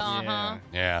weird stuff. Uh-huh.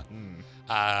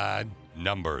 Yeah.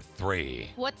 Number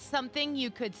 3. What's something you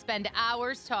could spend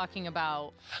hours talking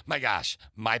about? My gosh,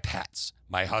 my pets,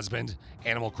 my husband,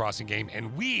 Animal Crossing game,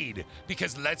 and weed.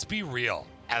 Because let's be real,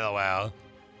 LOL,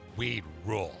 weed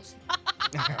rules. All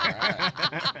right.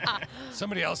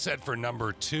 Somebody else said for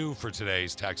number 2 for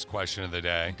today's text question of the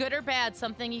day. Good or bad,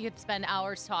 something you could spend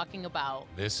hours talking about?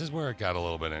 This is where it got a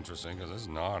little bit interesting because it's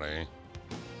naughty.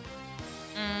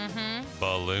 Mm-hmm.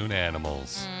 Balloon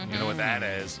animals. You know what that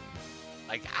is?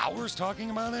 Like hours talking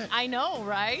about it? I know,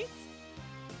 right?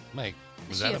 Like, Is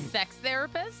was she that a sex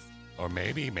therapist? or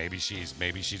maybe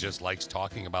she just likes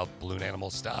talking about balloon animal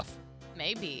stuff.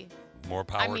 Maybe. More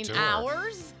power I mean, to her.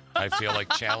 hours? I feel like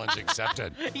challenge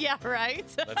accepted. Yeah, right?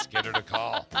 Let's get her to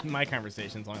call. My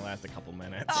conversations only last a couple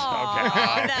minutes. Oh,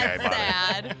 okay, that's buddy.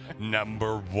 sad.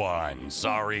 Number 1.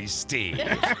 Sorry, Steve.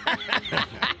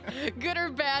 Good or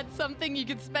bad, something you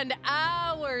could spend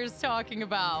hours talking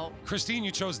about? Christine,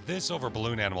 you chose this over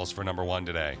balloon animals for number 1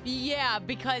 today. Yeah,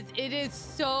 because it is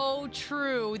so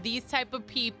true. These type of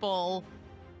people.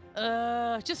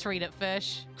 Just read it,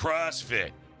 Fish.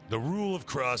 CrossFit. The rule of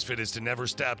CrossFit is to never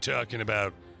stop talking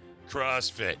about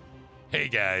CrossFit. Hey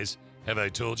guys, have I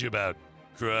told you about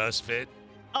CrossFit?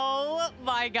 Oh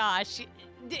my gosh.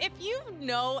 If you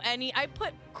know any, I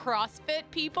put CrossFit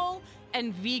people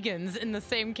and vegans in the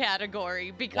same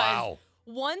category because Wow.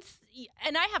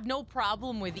 and I have no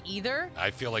problem with either.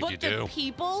 I feel like but you the do.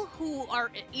 people who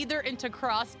are either into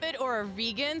CrossFit or are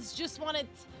vegans just want to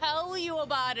tell you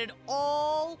about it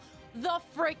all the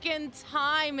freaking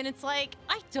time. And it's like,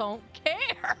 I don't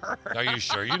care. Are you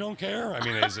sure you don't care? I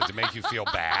mean, is it to make you feel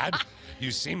bad? You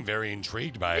seem very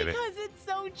intrigued by it. Because it's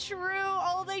so true.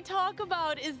 All they talk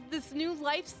about is this new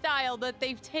lifestyle that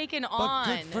they've taken on.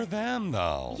 But good for them,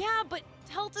 though. Yeah, but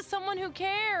tell to someone who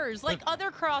cares. Like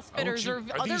other CrossFitters or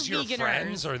Are other these your veganers.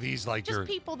 friends? Or are these like Just your...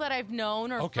 people that I've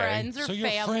known or Okay, friends or so you're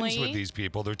family. friends with these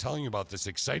people. They're telling you about this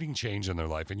exciting change in their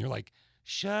life, and you're like,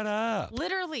 shut up.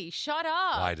 Literally, shut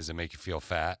up. Why? Does it make you feel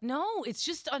fat? No, it's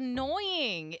just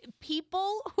annoying.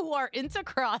 People who are into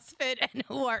CrossFit and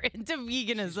who are into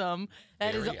veganism,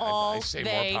 that is Very- all I say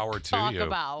they more power to talk you.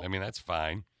 about. I mean, that's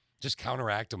fine. Just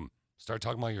counteract them. Start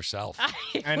talking about yourself.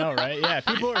 I know, right? Yeah,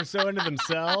 people are so into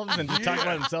themselves and just talk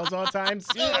about themselves all the time.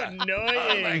 So annoying.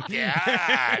 Oh my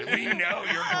God. We know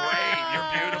you're great.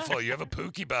 You're beautiful. You have a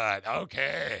pookie butt.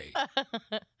 Okay.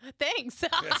 Thanks.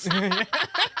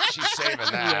 She's saving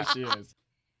that. Yeah, she is.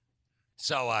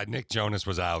 So Nick Jonas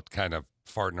was out kind of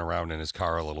farting around in his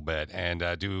car a little bit. And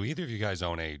do either of you guys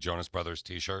own a Jonas Brothers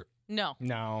t-shirt? No.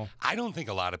 No. I don't think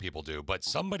a lot of people do, but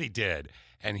somebody did.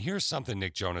 And here's something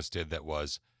Nick Jonas did that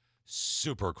was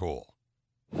super cool.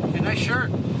 Hey, nice shirt.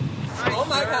 Oh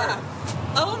my God.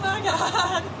 Oh my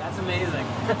God. That's amazing.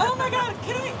 Oh my God.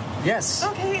 Can I? Yes.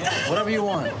 Okay. Whatever you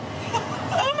want.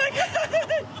 Oh my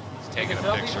God. He's taking a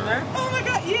picture. Oh my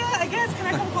God. Yeah, I guess. Can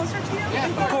I come closer to you? Yeah,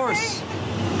 Is of that course.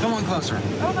 okay? Come on closer.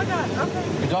 Oh my God.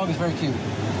 Okay. Your dog is very cute.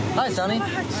 Hi, Sonny.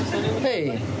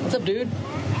 Hey, what's up, dude?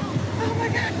 Oh my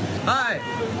God. Hi.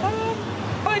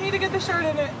 Oh, I need to get the shirt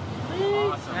in it.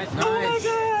 Awesome. Oh my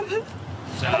God.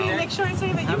 Hey, make sure I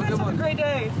say that you guys have a great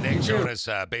day. Nick Jonas,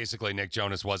 basically, Nick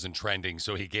Jonas wasn't trending,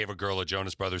 so he gave a girl a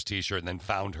Jonas Brothers t-shirt and then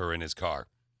found her in his car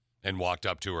and walked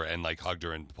up to her and, like, hugged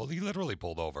her and he literally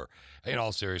pulled over. In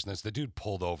all seriousness, the dude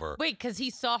pulled over. Wait, because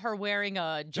he saw her wearing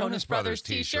a Jonas Brothers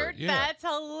t-shirt? Yeah. That's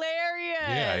hilarious.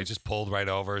 Yeah, he just pulled right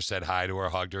over, said hi to her,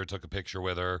 hugged her, took a picture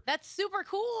with her. That's super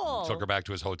cool. Took her back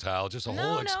to his hotel. Just a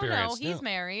whole experience. No, he's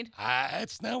married.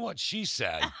 That's not what she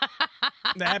said.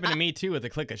 That happened to me, too, with the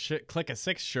Click a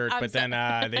Six shirt, but then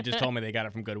they just told me they got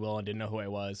it from Goodwill and didn't know who I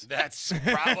was. That's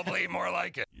probably more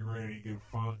like it. You ready to get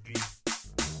funky?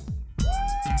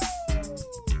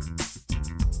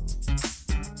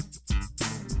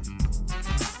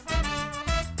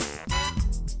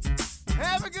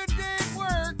 Have a good day at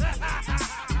work.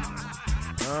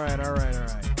 All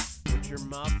right. Put your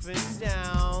muffin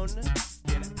down,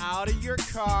 get out of your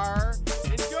car,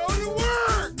 and go to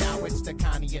work. Now it's the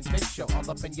Connie and Fish show, all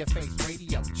up in your face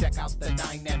radio. Check out the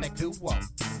dynamic duo.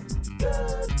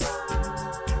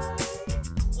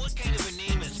 What kind of a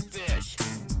name is Fish?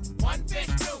 One fish,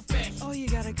 two fish. Oh, you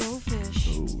gotta go fish.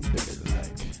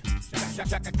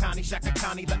 Shaka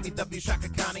Connie, let me love you, Shaka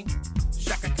Connie.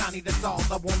 Shaka Connie, that's all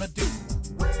I wanna do.